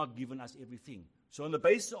has not given us everything. So on the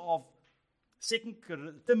basis of 2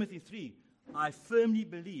 Timothy 3, I firmly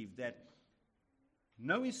believe that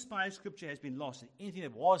no inspired Scripture has been lost, and anything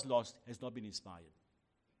that was lost has not been inspired.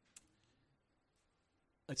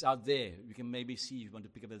 It's out there. We can maybe see if you want to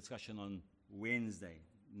pick up the discussion on Wednesday.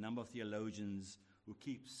 A number of theologians who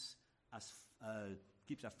keeps our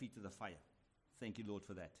feet to the fire. Thank you, Lord,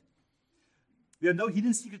 for that. There are no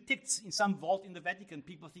hidden secret texts in some vault in the Vatican.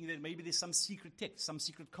 People think that maybe there's some secret text, some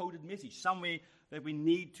secret coded message, somewhere that we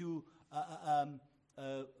need to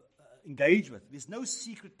engage with. There's no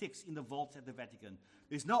secret text in the vaults at the Vatican.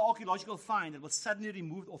 There's no archaeological find that will suddenly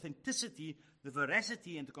remove the authenticity, the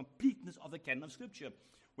veracity, and the completeness of the canon of Scripture.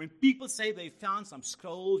 When people say they found some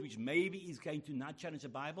scrolls which maybe is going to not challenge the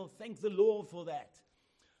Bible, thank the Lord for that.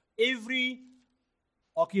 Every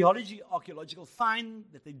archaeological find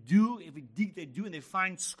that they do, every dig they do, and they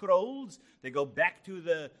find scrolls, they go back to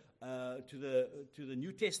the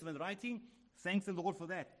New Testament writing. Thank the Lord for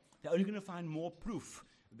that. They're only going to find more proof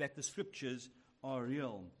that the Scriptures are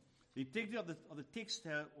real. The integrity of the text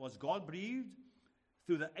was God-breathed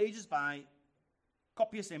through the ages by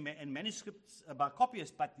copyists and manuscripts, by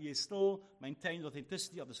copyists, but He has still maintained the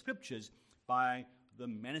authenticity of the Scriptures by the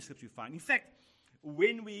manuscripts we find. In fact,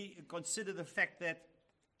 when we consider the fact that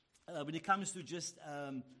when it comes to just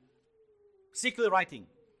secular writing,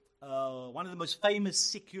 one of the most famous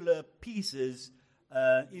secular pieces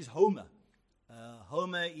is Homer.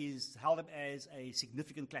 Homer is held up as a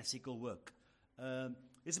significant classical work.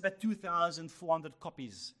 There's about 2,400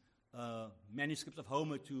 copies, manuscripts of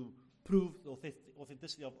Homer to prove the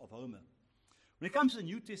authenticity of Homer. When it comes to the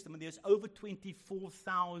New Testament, there's over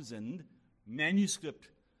 24,000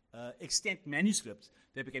 extant manuscripts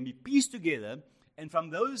that can be pieced together, and from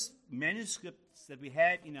those manuscripts that we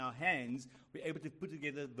have in our hands, we're able to put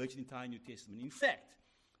together virtually the entire New Testament. In fact,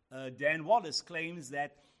 Dan Wallace claims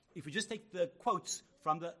that if we just take the quotes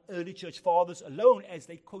from the early church fathers alone as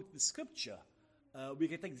they quote the Scripture, we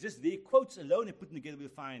can take just their quotes alone and put them together, we'll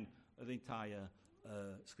find the entire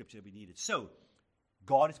Scripture we needed. So,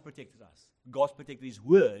 God has protected us. God's protected His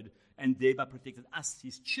Word, and thereby protected us,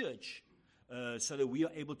 His church, so that we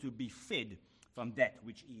are able to be fed from that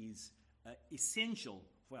which is essential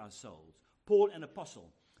for our souls. Paul, an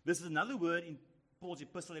apostle. This is another word in Paul's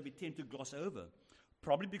epistle that we tend to gloss over.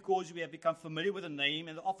 Probably because we have become familiar with the name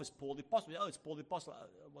and the office, Paul the Apostle. Oh, it's Paul the Apostle.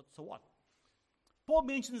 So what? Paul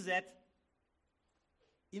mentions that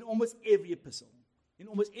in almost every epistle. in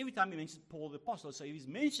almost every time he mentions Paul the Apostle. So he's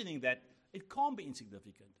mentioning that it can't be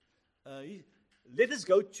insignificant. Letters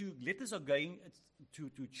are going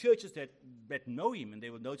to churches that know him and they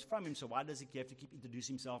will know it's from him. So why does he have to keep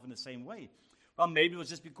introducing himself in the same way? Well, maybe it was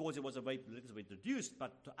just because it was a way letters were introduced,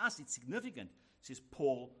 but to us it's significant. It says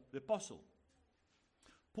Paul the Apostle.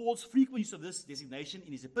 Paul's frequent use of this designation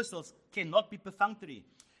in his epistles cannot be perfunctory.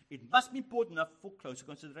 It must be important enough for closer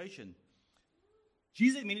consideration.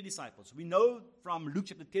 Jesus had many disciples. We know from Luke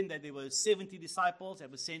chapter 10 that there were 70 disciples that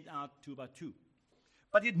were sent out 2 by 2.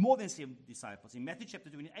 But he had more than 70 disciples. In Matthew chapter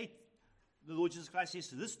 28, the Lord Jesus Christ says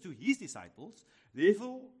to his disciples,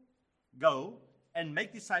 therefore go and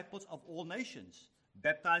make disciples of all nations,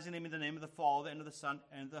 baptizing them in the name of the Father and of the Son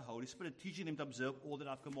and of the Holy Spirit, teaching them to observe all that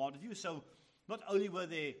I've commanded you. So not only were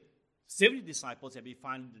there 70 disciples that we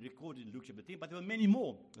find recorded in Luke chapter 10, but there were many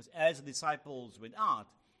more. Because as the disciples went out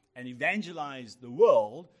and evangelized the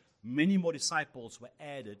world, many more disciples were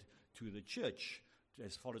added to the church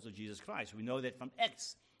as followers of Jesus Christ. We know that from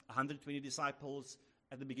Acts, 120 disciples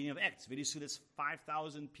at the beginning of Acts. Very soon there's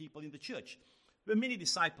 5,000 people in the church. There were many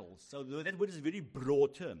disciples, so that word is a very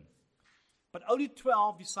broad term. But only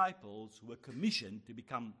 12 disciples were commissioned to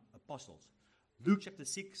become apostles. Luke chapter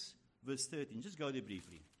 6, verse 13. Just go there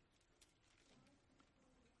briefly.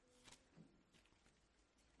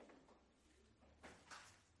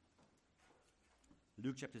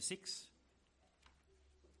 Luke chapter 6.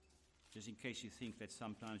 Just in case you think that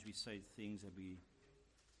sometimes we say things that we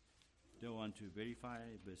don't want to verify.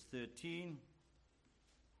 Verse 13.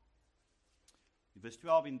 In verse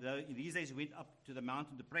 12, in these days he went up to the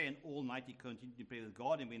mountain to pray, and all night he continued to pray with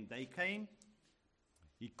God. And when day came,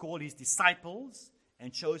 he called his disciples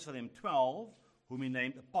and chose for them 12, whom he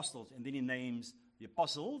named apostles. And then he names the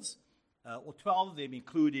apostles, or 12 of them,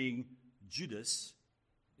 including Judas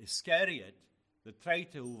Iscariot, the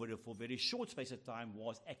traitor who for a very short space of time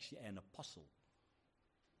was actually an apostle.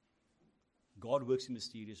 God works in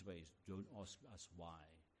mysterious ways. Don't ask us why.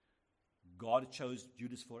 God chose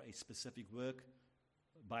Judas for a specific work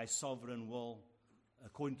by sovereign will,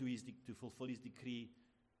 according to fulfill his decree.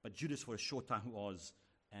 But Judas for a short time was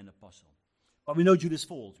an apostle. But we know Judas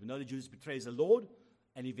falls. We know that Judas betrays the Lord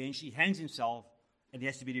and eventually hangs himself and he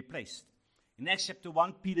has to be replaced. In Acts chapter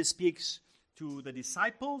 1, Peter speaks to the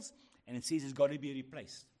disciples and it says he's got to be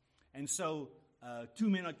replaced. And so 2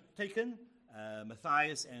 men are taken,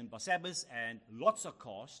 Matthias and Barsabbas, and lots are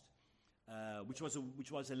cast, which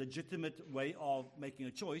was a legitimate way of making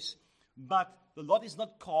a choice. But the lot is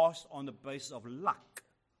not cast on the basis of luck.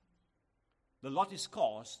 The lot is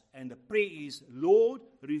cast, and the prayer is, Lord,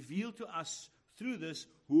 reveal to us through this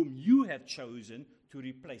whom you have chosen to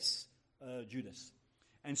replace Judas.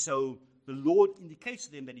 And so the Lord indicates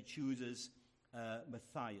to them that he chooses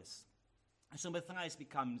Matthias. And so Matthias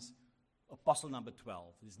becomes apostle number 12.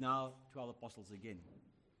 There's now 12 apostles again.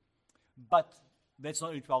 But that's not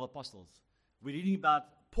only 12 apostles. We're reading about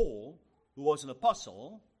Paul, who was an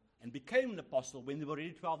apostle and became an apostle when there were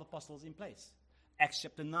already 12 apostles in place. Acts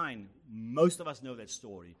chapter 9, most of us know that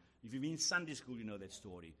story. If you've been in Sunday school, you know that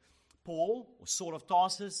story. Paul, or Saul of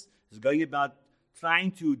Tarsus, is going about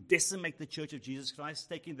trying to decimate the church of Jesus Christ,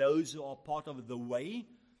 taking those who are part of the way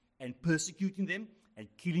and persecuting them and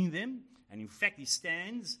killing them. And in fact, he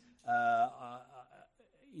stands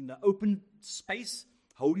in the open space,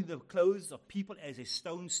 holding the clothes of people as they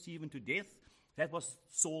stone Stephen to death. That was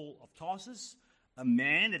Saul of Tarsus, a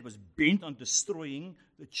man that was bent on destroying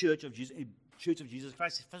the church of Jesus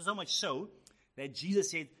Christ. So much so that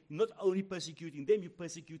Jesus said, not only persecuting them, you're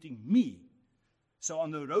persecuting me. So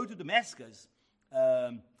on the road to Damascus,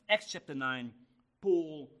 Acts chapter 9,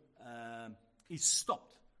 Paul is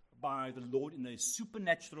stopped by the Lord in a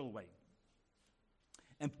supernatural way.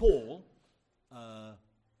 And Paul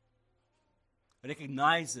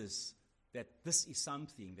recognizes that this is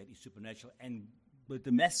something that is supernatural. And the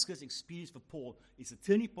Damascus experience for Paul is a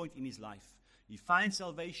turning point in his life. He finds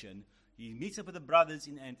salvation. He meets up with the brothers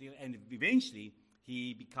in Antioch, and eventually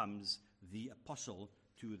he becomes the apostle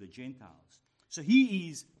to the Gentiles. So he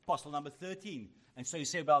is apostle number 13. And so you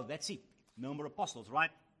say, well, that's it. No more apostles,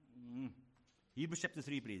 right? Hebrews chapter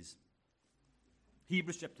 3, please.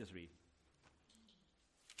 Hebrews chapter 3.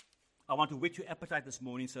 I want to whet your appetite this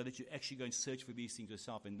morning so that you actually go and search for these things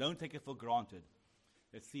yourself. And don't take it for granted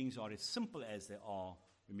that things are as simple as they are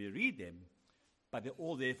when we read them, but they're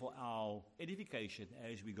all there for our edification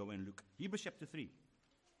as we go and look. Hebrews chapter 3.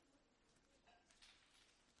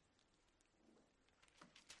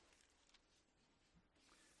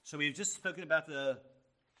 So we've just spoken about the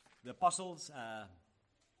apostles,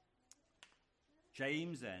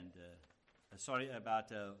 James and,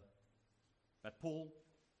 about Paul.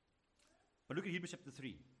 But look at Hebrews chapter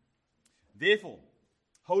 3. Therefore,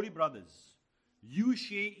 holy brothers, you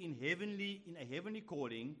share in a heavenly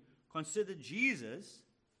calling. Consider Jesus,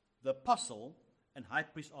 the apostle and high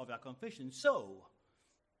priest of our confession. So,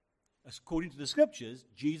 according to the scriptures,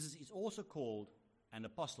 Jesus is also called an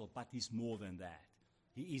apostle, but he's more than that.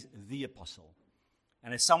 He is the apostle.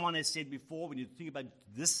 And as someone has said before, when you think about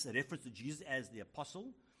this reference to Jesus as the apostle,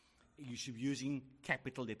 you should be using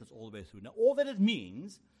capital letters all the way through. Now, all that it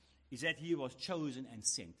means is that he was chosen and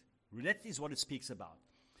sent. That is what it speaks about.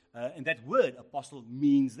 And that word, apostle,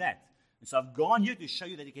 means that. And so I've gone here to show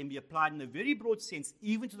you that it can be applied in a very broad sense,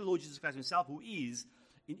 even to the Lord Jesus Christ himself, who is,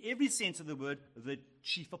 in every sense of the word, the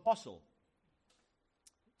chief apostle.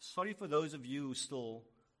 Sorry for those of you who still,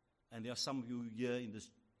 and there are some of you here in this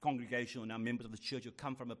congregation or now members of the church who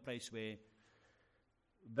come from a place where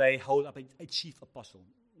they hold up a chief apostle.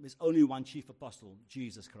 There's only one chief apostle,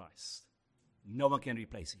 Jesus Christ. No one can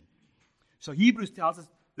replace him. So Hebrews tells us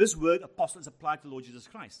this word apostle is applied to the Lord Jesus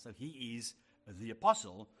Christ. So he is the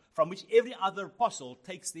apostle, from which every other apostle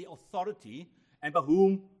takes the authority and by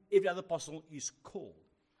whom every other apostle is called.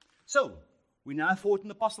 So, we now have 14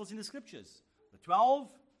 apostles in the scriptures. The 12,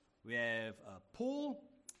 we have Paul,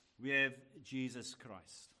 we have Jesus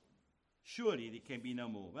Christ. Surely there can be no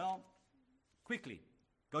more. Well, quickly,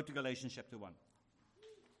 go to Galatians chapter 1.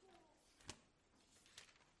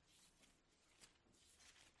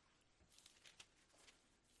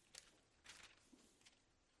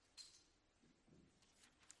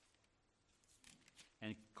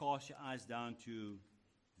 And cast your eyes down to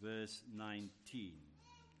verse 19.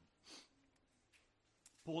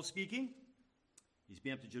 Paul speaking. He's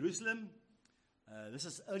been up to Jerusalem. This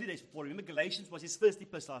is early days for Paul. Remember, Galatians was his first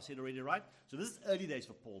epistle, I said already, right? So this is early days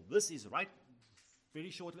for Paul. This is right very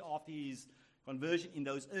shortly after his conversion in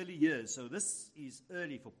those early years. So this is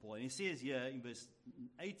early for Paul. And he says here in verse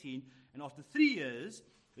 18, and after 3 years,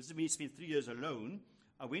 this is when he spent 3 years alone,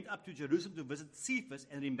 I went up to Jerusalem to visit Cephas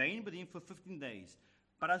and remained with him for 15 days.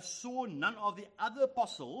 But I saw none of the other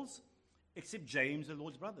apostles except James, the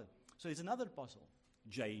Lord's brother. So there's another apostle,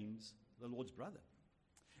 James, the Lord's brother.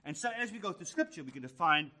 And so as we go through Scripture, we're going to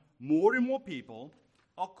find more and more people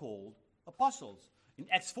are called apostles. In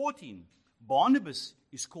Acts 14, Barnabas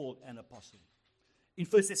is called an apostle. In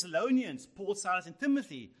 1 Thessalonians, Paul, Silas, and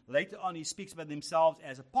Timothy, later on he speaks about themselves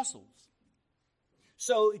as apostles.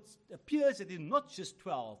 So it appears that there are not just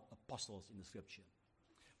 12 apostles in the Scripture.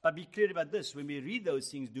 But be clear about this. When we read those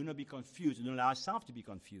things, do not be confused. And don't allow yourself to be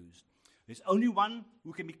confused. There's only one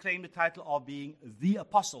who can be claimed the title of being the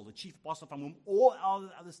apostle, the chief apostle from whom all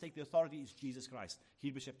others take the authority, is Jesus Christ.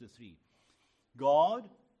 Hebrews chapter 3. God,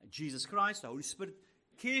 Jesus Christ, the Holy Spirit,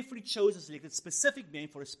 carefully chose and selected specific men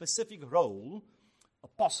for a specific role: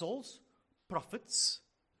 apostles, prophets,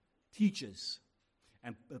 teachers.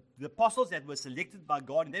 And the apostles that were selected by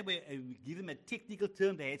God, and they were, give them a technical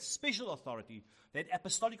term, they had special authority. They had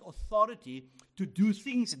apostolic authority to do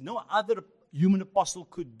things that no other human apostle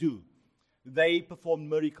could do. They performed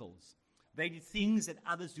miracles. They did things that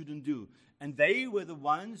others didn't do. And they were the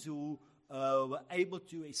ones who were able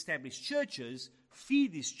to establish churches,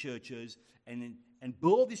 feed these churches, and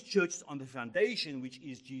build these churches on the foundation, which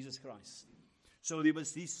is Jesus Christ. So there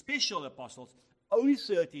was these special apostles, only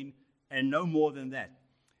 13, and no more than that.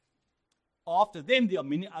 After them, there are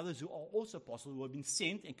many others who are also apostles, who have been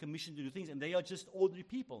sent and commissioned to do things, and they are just ordinary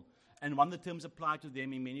people. And one of the terms applied to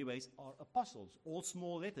them in many ways are apostles, all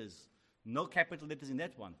small letters, no capital letters in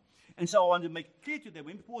that one. And so I want to make clear to you that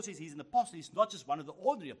when Paul says he's an apostle, he's not just one of the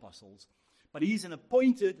ordinary apostles, but he's an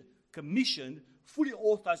appointed, commissioned, fully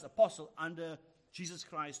authorized apostle under Jesus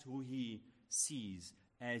Christ, who he sees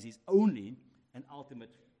as his only and ultimate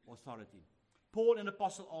authority. Paul, an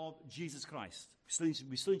apostle of Jesus Christ. We're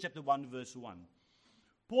still in chapter 1, verse 1.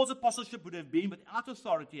 Paul's apostleship would have been without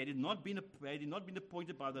authority had it not been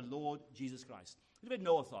appointed by the Lord Jesus Christ. He had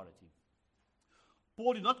no authority.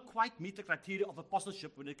 Paul did not quite meet the criteria of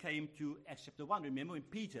apostleship when it came to Acts chapter 1. Remember when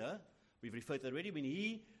Peter, we've referred to already, when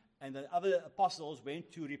he and the other apostles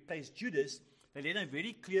went to replace Judas, they laid a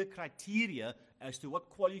very clear criteria as to what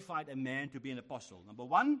qualified a man to be an apostle. Number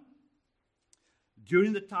one,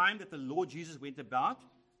 during the time that the Lord Jesus went about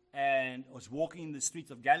and was walking in the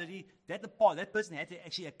streets of Galilee, that person had to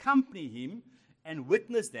actually accompany him and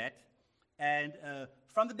witness that, and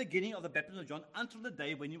from the beginning of the baptism of John until the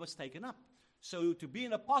day when he was taken up. So to be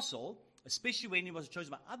an apostle, especially when he was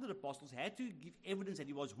chosen by other apostles, had to give evidence that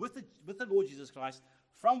he was with the Lord Jesus Christ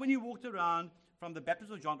from when he walked around from the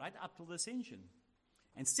baptism of John right up till the ascension.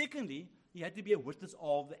 And secondly, he had to be a witness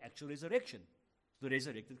of the actual resurrection, the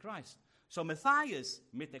resurrected Christ. So Matthias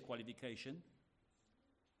met that qualification,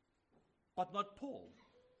 but not Paul.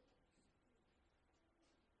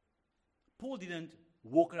 Paul didn't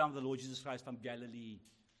walk around the Lord Jesus Christ from Galilee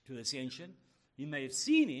to the ascension. He may have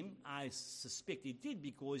seen him. I suspect he did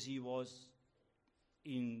because he was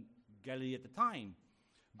in Galilee at the time.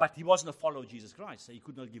 But he wasn't a follower of Jesus Christ, so he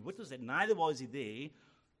could not give witness that. Neither was he there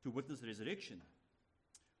to witness the resurrection.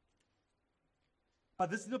 But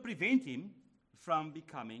this did not prevent him from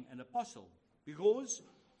becoming an apostle, because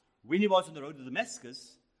when he was on the road to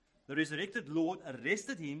Damascus, the resurrected Lord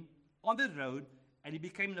arrested him on the road, and he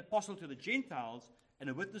became an apostle to the Gentiles and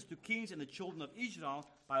a witness to kings and the children of Israel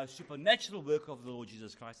by a supernatural work of the Lord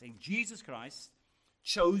Jesus Christ. And Jesus Christ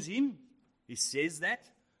chose him. He says that.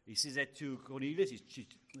 He says that to Cornelius.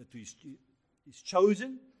 He's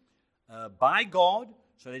chosen by God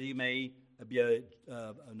so that he may be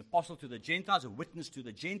an apostle to the Gentiles, a witness to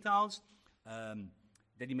the Gentiles,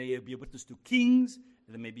 that he may be a witness to kings,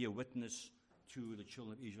 and that may be a witness to the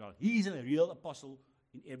children of Israel. He's a real apostle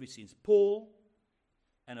in every sense. Paul,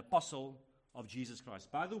 an apostle of Jesus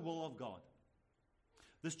Christ, by the will of God.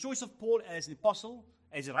 This choice of Paul as an apostle,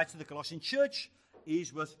 as he writes to the Colossian church,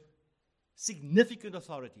 is with significant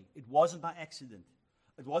authority. It wasn't by accident.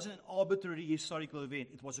 It wasn't an arbitrary historical event.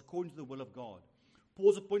 It was according to the will of God.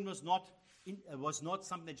 Paul's appointment was not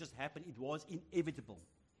something that just happened. It was inevitable.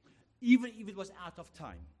 Even if it was out of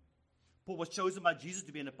time. Paul was chosen by Jesus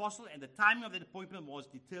to be an apostle, and the timing of that appointment was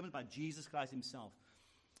determined by Jesus Christ himself.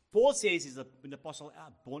 Paul says he's an apostle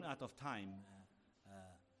born out of time.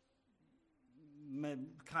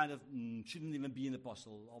 Shouldn't even be an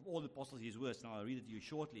apostle. Of all the apostles, he's worse. Now I'll read it to you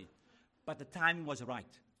shortly. But the timing was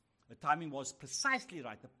right. The timing was precisely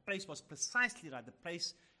right. The place was precisely right. The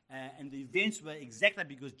place and the events were exactly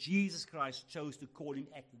because Jesus Christ chose to call him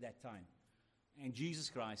at that time. And Jesus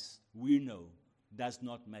Christ, we know, does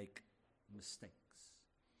not make mistakes.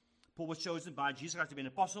 Paul was chosen by Jesus Christ to be an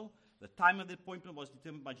apostle. The time of the appointment was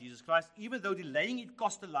determined by Jesus Christ, even though delaying it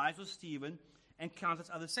cost the lives of Stephen and countless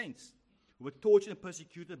other saints who were tortured and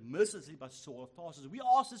persecuted mercilessly by Saul of Tarsus. We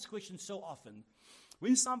ask this question so often.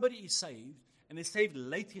 When somebody is saved, and they're saved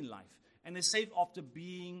late in life, and they're saved after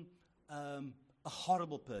being a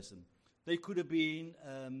horrible person, they could have been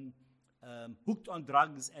hooked on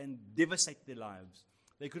drugs and devastated their lives.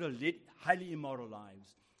 They could have led highly immoral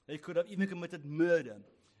lives. They could have even committed murder.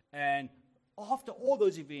 And after all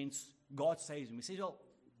those events, God saves them. He says, well,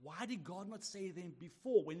 why did God not save them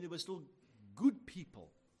before when they were still good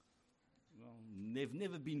people? Well, they've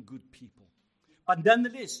never been good people. But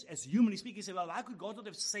nonetheless, as humanly speaking, you say, well, why could God not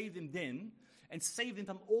have saved them then and saved them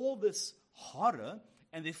from all this horror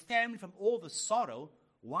and their family from all the sorrow?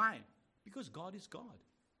 Why? Because God is God.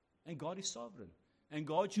 And God is sovereign. And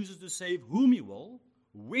God chooses to save whom he will,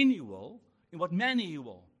 when he will, in what manner he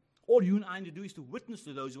will. All you and I need to do is to witness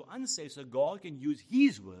to those who are unsaved so God can use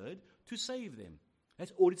his word to save them.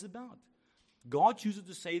 That's all it's about. God chooses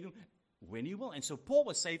to save them when he will. And so Paul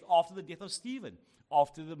was saved after the death of Stephen,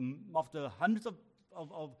 after hundreds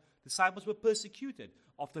of disciples were persecuted,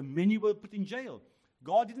 after many were put in jail.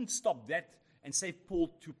 God didn't stop that and save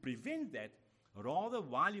Paul to prevent that. Rather,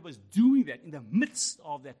 while he was doing that, in the midst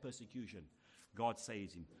of that persecution, God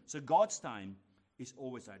saves him. So God's time is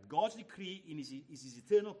always right. God's decree is his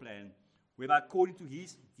eternal plan, whereby according to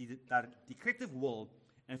his decretive will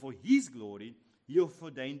and for his glory, he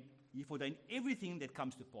ordained everything that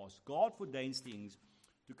comes to pass. God ordains things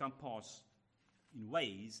to come pass in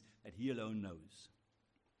ways that he alone knows.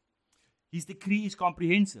 His decree is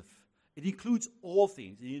comprehensive. It includes all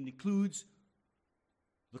things. It includes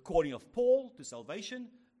the calling of Paul to salvation.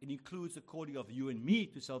 It includes the calling of you and me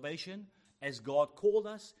to salvation, as God called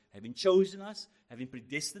us, having chosen us, having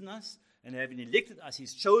predestined us, and having elected us.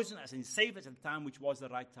 He's chosen us and he saved us at the time which was the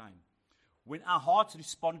right time. When our hearts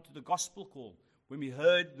responded to the gospel call, when we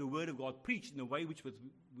heard the word of God preached in a way with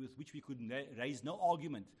which we could raise no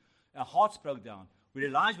argument, our hearts broke down. We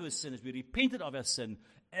realized we were sinners. We repented of our sin,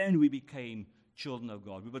 and we became children of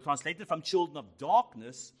God. We were translated from children of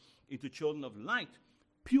darkness into children of light,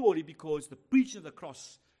 purely because the preaching of the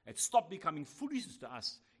cross had stopped becoming foolishness to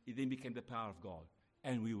us. It then became the power of God,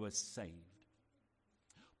 and we were saved.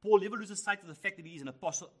 Paul never loses sight of the fact that he is an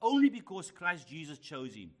apostle only because Christ Jesus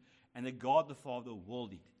chose him, and that God the Father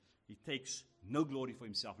willed it. He takes no glory for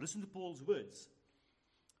himself. Listen to Paul's words.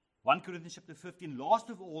 1 Corinthians chapter 15, last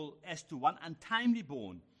of all, as to one untimely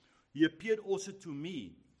born, he appeared also to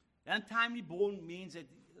me. Untimely born means that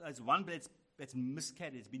as one that's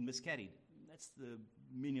miscarried, it's been miscarried. That's the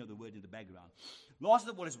meaning of the word in the background. Last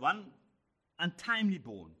of all, as one untimely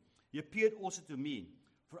born, he appeared also to me.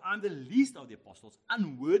 For I am the least of the apostles,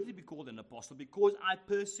 unworthy to be called an apostle, because I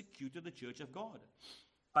persecuted the church of God.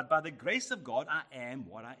 But by the grace of God, I am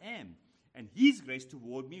what I am. And his grace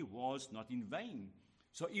toward me was not in vain.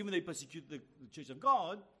 So even though he persecuted the church of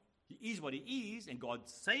God, he is what he is, and God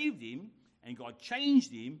saved him, and God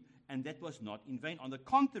changed him, and that was not in vain. On the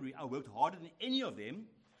contrary, I worked harder than any of them,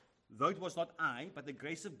 though it was not I, but the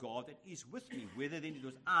grace of God that is with me. Whether then it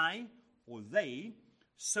was I or they,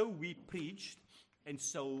 so we preached, and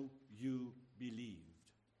so you believed.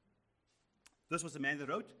 This was the man that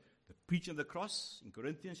wrote, the preaching of the cross, in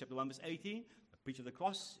Corinthians chapter 1, verse 18. The preaching of the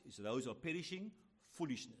cross is to those who are perishing,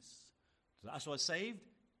 foolishness. To us who are saved,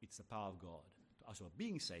 it's the power of God. To us who are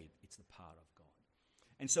being saved, it's the power of God.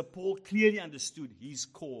 And so Paul clearly understood his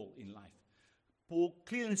call in life. Paul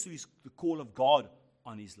clearly understood the call of God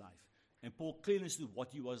on his life. And Paul clearly understood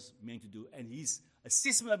what he was meant to do. And his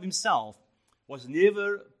assessment of himself was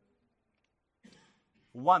never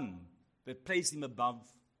one that placed him above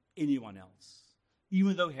anyone else.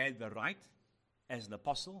 Even though he had the right as an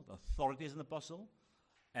apostle, the authority as an apostle,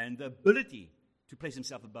 and the ability to place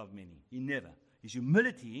himself above many. He never. His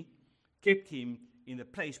humility kept him in the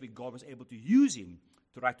place where God was able to use him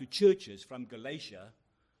to write to churches from Galatia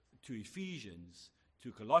to Ephesians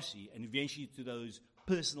to Colossae, and eventually to those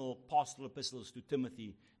personal pastoral epistles to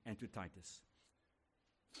Timothy and to Titus.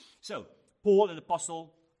 So, Paul, an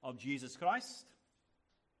apostle of Jesus Christ,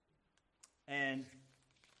 and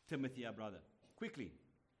Timothy, our brother. Quickly.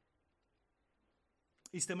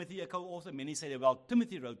 Is Timothy a co-author? Many say that, well,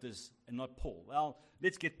 Timothy wrote this and not Paul. Well,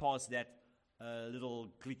 let's get past that little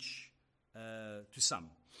glitch to some.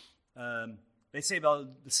 They say, well,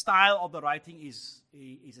 the style of the writing is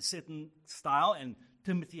a certain style, and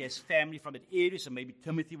Timothy has family from that area, so maybe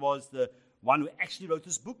Timothy was the one who actually wrote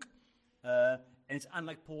this book, and it's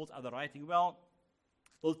unlike Paul's other writing. Well,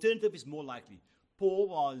 the alternative is more likely. Paul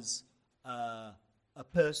was a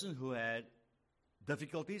person who had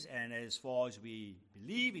difficulties, and as far as we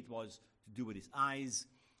believe, it was to do with his eyes,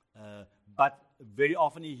 but very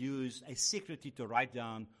often he used a secretary to write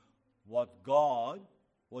down what God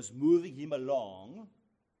was moving him along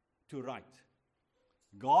to write.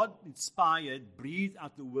 God inspired, breathed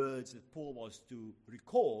out the words that Paul was to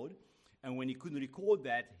record, and when he couldn't record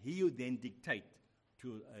that, he would then dictate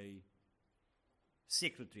to a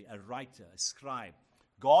secretary, a writer, a scribe.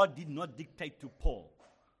 God did not dictate to Paul.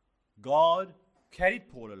 God carried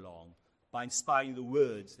Paul along by inspiring the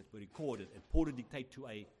words that were recorded, and Paul would dictate to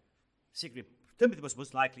a secretary. Timothy was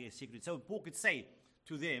most likely a secretary. So Paul could say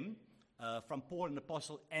to them, from Paul, an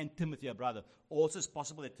apostle, and Timothy, a brother. Also, it's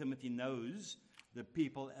possible that Timothy knows the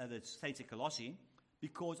people at the saints at Colossae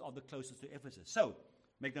because of the closeness to Ephesus. So,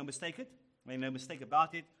 make no mistake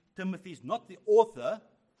about it. Timothy is not the author.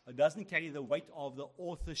 It doesn't carry the weight of the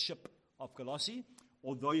authorship of Colossae.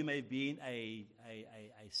 Although he may have been a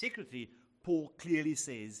secretary, Paul clearly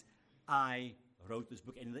says, I wrote this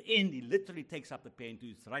book. And in the end, he literally takes up the pen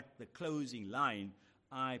to write the closing line,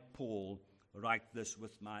 I, Paul, write this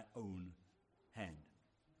with my own hand.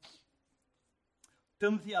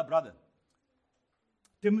 Timothy, our brother.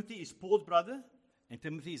 Timothy is Paul's brother, and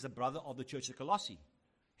Timothy is the brother of the church of Colossae.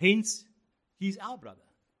 Hence, he's our brother.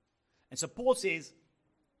 And so Paul says,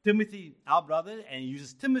 Timothy, our brother, and he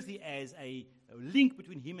uses Timothy as a link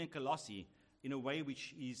between him and Colossae in a way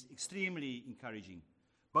which is extremely encouraging.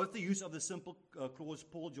 Both the use of the simple clause,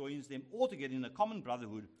 Paul joins them all together in a common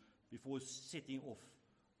brotherhood before setting off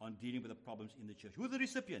on dealing with the problems in the church. Who are the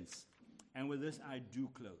recipients? And with this, I do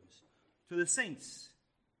close. To the saints,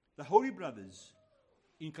 the holy brothers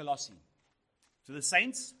in Colossae. To the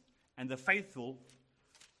saints and the faithful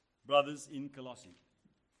brothers in Colossae.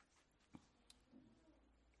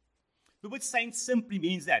 The word saint simply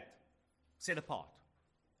means that, set apart,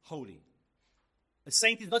 holy. A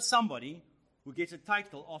saint is not somebody who gets a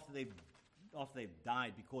title after they've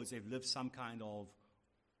died because they've lived some kind of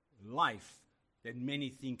life that many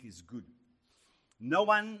think is good. No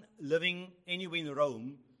one living anywhere in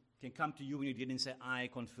Rome can come to you when you're dead and say, I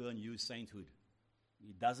confer on you sainthood.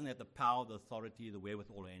 He doesn't have the power, the authority, the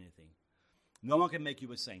wherewithal, or anything. No one can make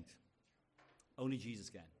you a saint. Only Jesus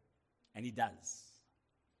can. And he does.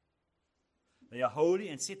 They are holy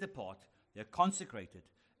and set apart. They are consecrated.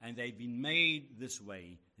 And they've been made this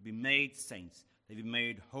way. They've been made saints. They've been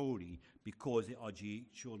made holy because they are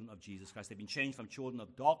children of Jesus Christ. They've been changed from children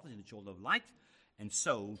of darkness into children of light. And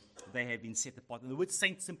so they have been set apart. And the word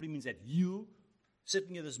saint simply means that you,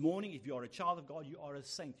 sitting here this morning, if you are a child of God, you are a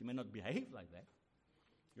saint. You may not behave like that.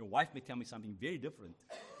 Your wife may tell me something very different.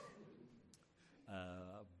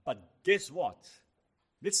 But guess what?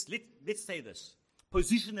 Let's say this.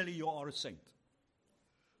 Positionally, you are a saint.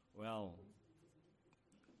 Well,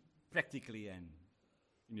 practically and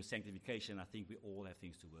in your sanctification, I think we all have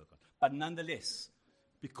things to work on. But nonetheless,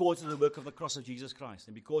 because of the work of the cross of Jesus Christ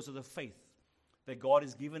and because of the faith that God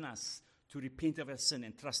has given us to repent of our sin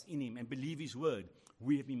and trust in Him and believe His word,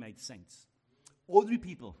 we have been made saints. Ordinary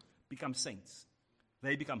people become saints.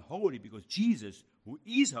 They become holy because Jesus, who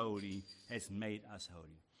is holy, has made us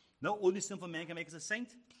holy. No ordinary sinful man can make us a saint.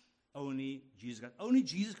 Only Jesus Christ. Only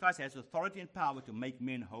Jesus Christ has authority and power to make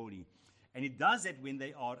men holy. And He does that when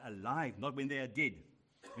they are alive, not when they are dead.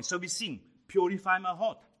 And so we sing, purify my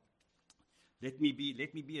heart. Let me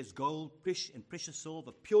be as gold, precious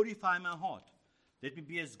silver. Purify my heart. Let me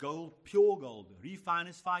be as gold, pure gold. Refine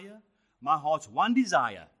as fire. My heart's one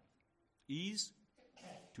desire is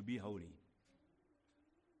to be holy.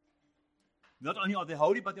 Not only are they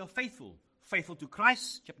holy, but they are faithful. Faithful to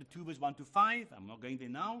Christ, chapter 2, verse 1 to 5. I'm not going there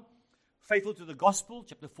now. Faithful to the gospel,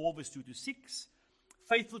 chapter 4, verse 2 to 6.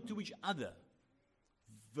 Faithful to each other,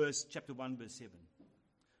 chapter 1, verse 7.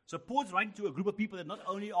 So Paul's writing to a group of people that not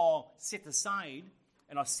only are set aside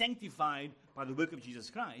and are sanctified by the work of Jesus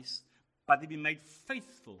Christ, but they've been made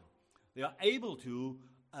faithful. They are able to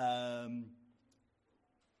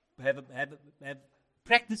have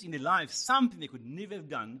practice in their lives something they could never have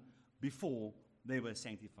done before they were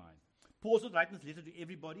sanctified. Paul's not writing this letter to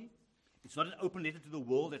everybody. It's not an open letter to the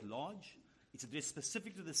world at large. It's addressed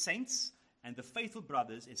specifically to the saints and the faithful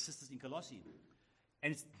brothers and sisters in Colossae.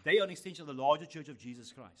 And they are an extension of the larger church of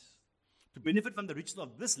Jesus Christ. To benefit from the richness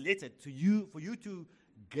of this letter to you, for you to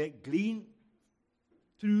glean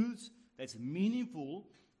truths that's meaningful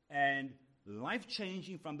and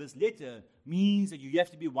life-changing from this letter means that you have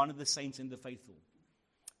to be one of the saints and the faithful.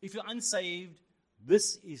 If you're unsaved,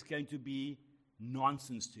 this is going to be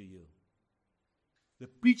nonsense to you. The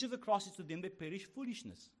preach of the cross is to them that perish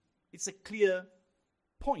foolishness. It's a clear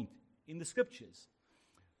point in the scriptures.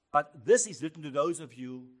 But this is written to those of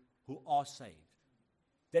you who are saved.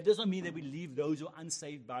 That doesn't mean that we leave those who are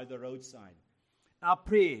unsaved by the roadside. Our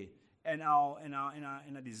prayer and our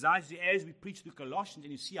desires, as we preach to Colossians,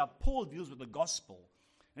 and you see how Paul deals with the gospel,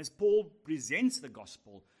 as Paul presents the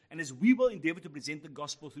gospel, and as we will endeavor to present the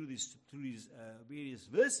gospel through these various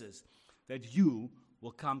verses, that you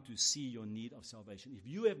will come to see your need of salvation. If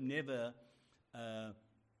you have never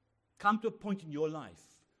come to a point in your life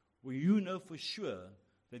where you know for sure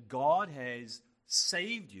that God has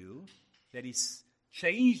saved you, that He's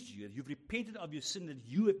changed you, that you've repented of your sin, that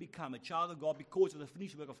you have become a child of God because of the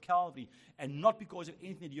finished work of Calvary and not because of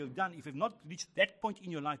anything that you have done. If you have not reached that point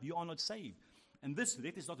in your life, you are not saved. And this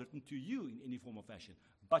letter is not written to you in any form or fashion,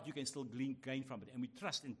 but you can still gain from it. And we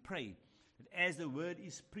trust and pray that as the word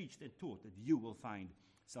is preached and taught, that you will find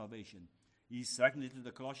salvation. He's writing it to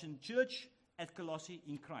the Colossian church at Colossae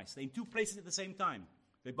in Christ. They're in two places at the same time.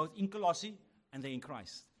 They're both in Colossae and they're in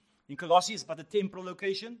Christ. In Colossae, it's but a temporal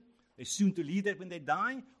location. They're soon to leave that when they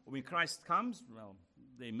die, or when Christ comes. Well,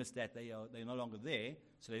 they missed that. They're no longer there,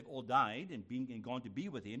 so they've all died and gone to be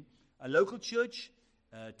with Him. A local church,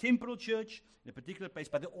 a temporal church, in a particular place,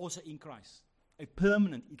 but they're also in Christ. A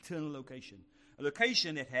permanent, eternal location. A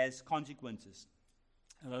location that has consequences.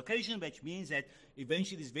 A location which means that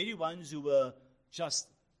eventually these very ones who were just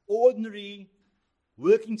ordinary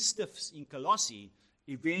working stiffs in Colossae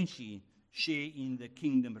eventually share in the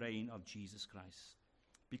kingdom reign of Jesus Christ.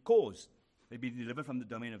 Because they've been delivered from the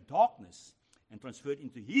domain of darkness and transferred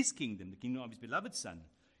into His kingdom, the kingdom of His beloved Son,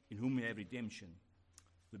 in whom we have redemption,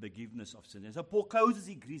 the forgiveness of sins. And so Paul closes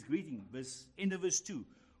his greeting, end of verse 2,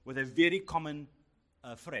 with a very common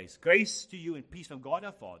phrase. Grace to you and peace from God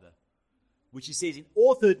our Father, which he says in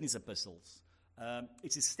all 13 epistles.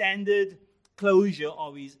 It's a standard closure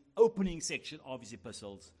of his opening section of his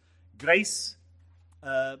epistles. Grace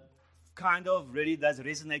kind of really does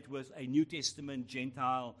resonate with a New Testament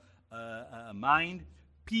Gentile mind.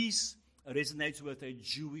 Peace resonates with a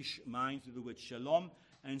Jewish mind through the word shalom.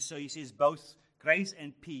 And so he says both grace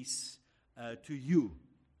and peace to you,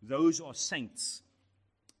 those who are saints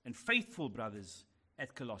and faithful brothers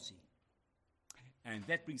at Colossae. And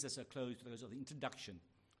that brings us a close to the introduction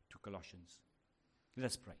to Colossians. Let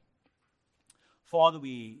us pray. Father,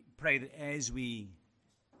 we pray that as we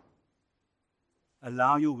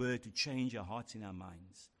allow your word to change our hearts and our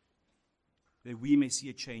minds, that we may see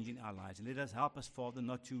a change in our lives. And let us help us, Father,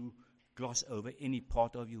 not to gloss over any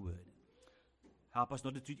part of your word. Help us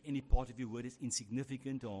not to treat any part of your word as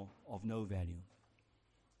insignificant or of no value.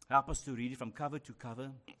 Help us to read it from cover to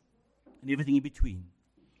cover and everything in between.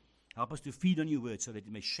 Help us to feed on your word so that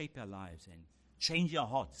it may shape our lives and change our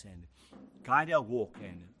hearts and guide our walk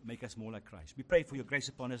and make us more like Christ. We pray for your grace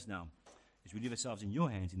upon us now as we leave ourselves in your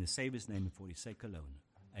hands, in the Savior's name and for his sake alone.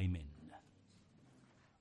 Amen.